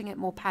and watching it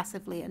more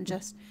passively and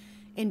just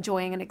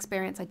enjoying an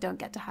experience I don't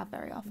get to have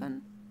very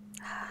often.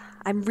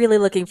 I'm really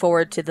looking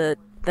forward to the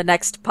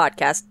next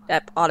podcast.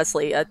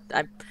 Honestly,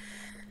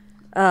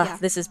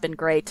 this has been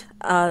great.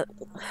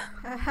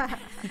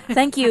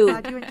 Thank you.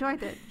 Glad you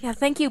enjoyed it. Yeah,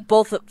 thank you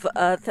both.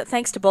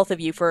 Thanks to both of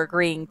you for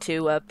agreeing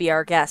to be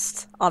our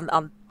guests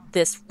on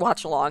this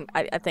watch along.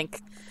 I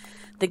think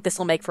this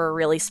will make for a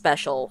really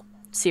special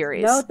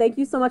series. No, thank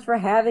you so much for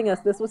having us.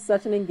 This was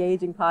such an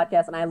engaging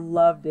podcast, and I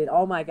loved it.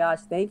 Oh my gosh,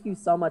 thank you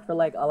so much for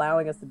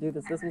allowing us to do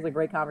this. This was a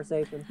great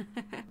conversation.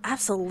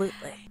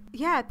 Absolutely.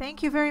 Yeah,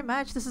 thank you very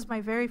much. This is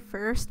my very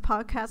first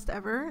podcast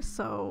ever,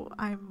 so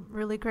I'm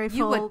really grateful.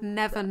 You would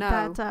never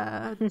know.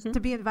 That, to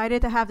be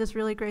invited to have this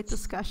really great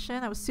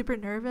discussion. I was super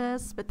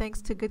nervous, but thanks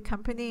to good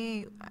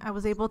company, I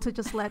was able to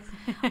just let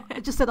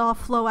it all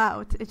flow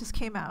out. It just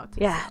came out.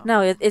 Yeah, so.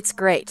 no, it's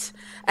great.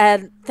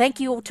 And thank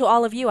you to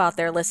all of you out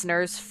there,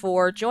 listeners,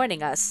 for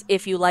joining us.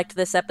 If you liked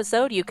this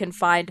episode, you can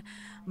find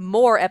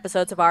more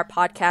episodes of our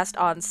podcast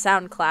on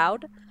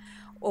SoundCloud,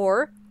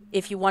 or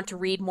if you want to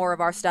read more of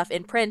our stuff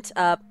in print,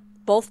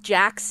 both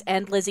Jax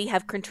and Lizzie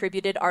have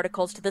contributed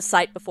articles to the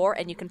site before,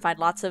 and you can find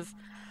lots of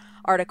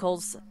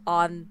articles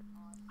on,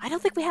 I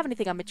don't think we have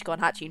anything on Michiko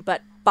Hatchin,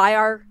 but by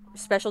our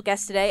special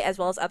guest today, as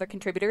well as other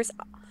contributors,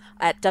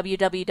 at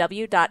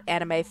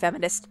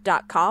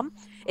www.animefeminist.com.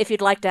 If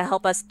you'd like to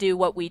help us do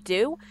what we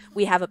do,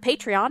 we have a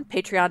Patreon,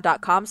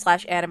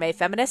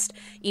 patreon.com/animefeminist.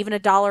 Even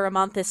 $1 a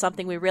month is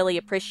something we really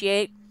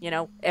appreciate. You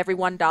know, every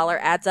 $1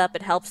 adds up.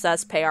 It helps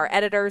us pay our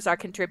editors, our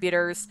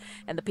contributors,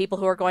 and the people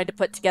who are going to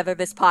put together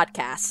this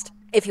podcast.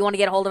 If you want to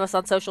get a hold of us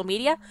on social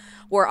media,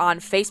 we're on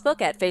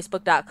Facebook at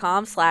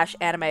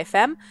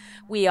facebook.com/animefem.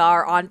 We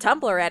are on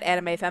Tumblr at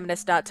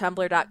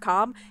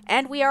animefeminist.tumblr.com.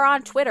 And we are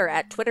on Twitter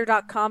at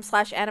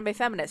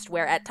twitter.com/animefeminist,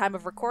 where at time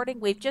of recording,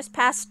 we've just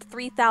passed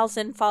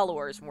 3,000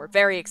 followers, and we're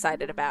very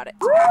excited about it.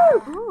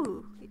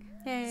 Ooh.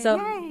 So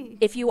Yay.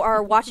 if you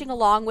are watching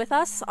along with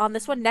us on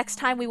this one, next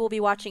time we will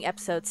be watching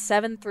episodes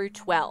 7 through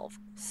 12.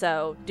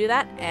 So do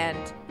that,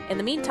 and in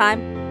the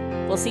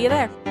meantime, we'll see you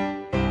there.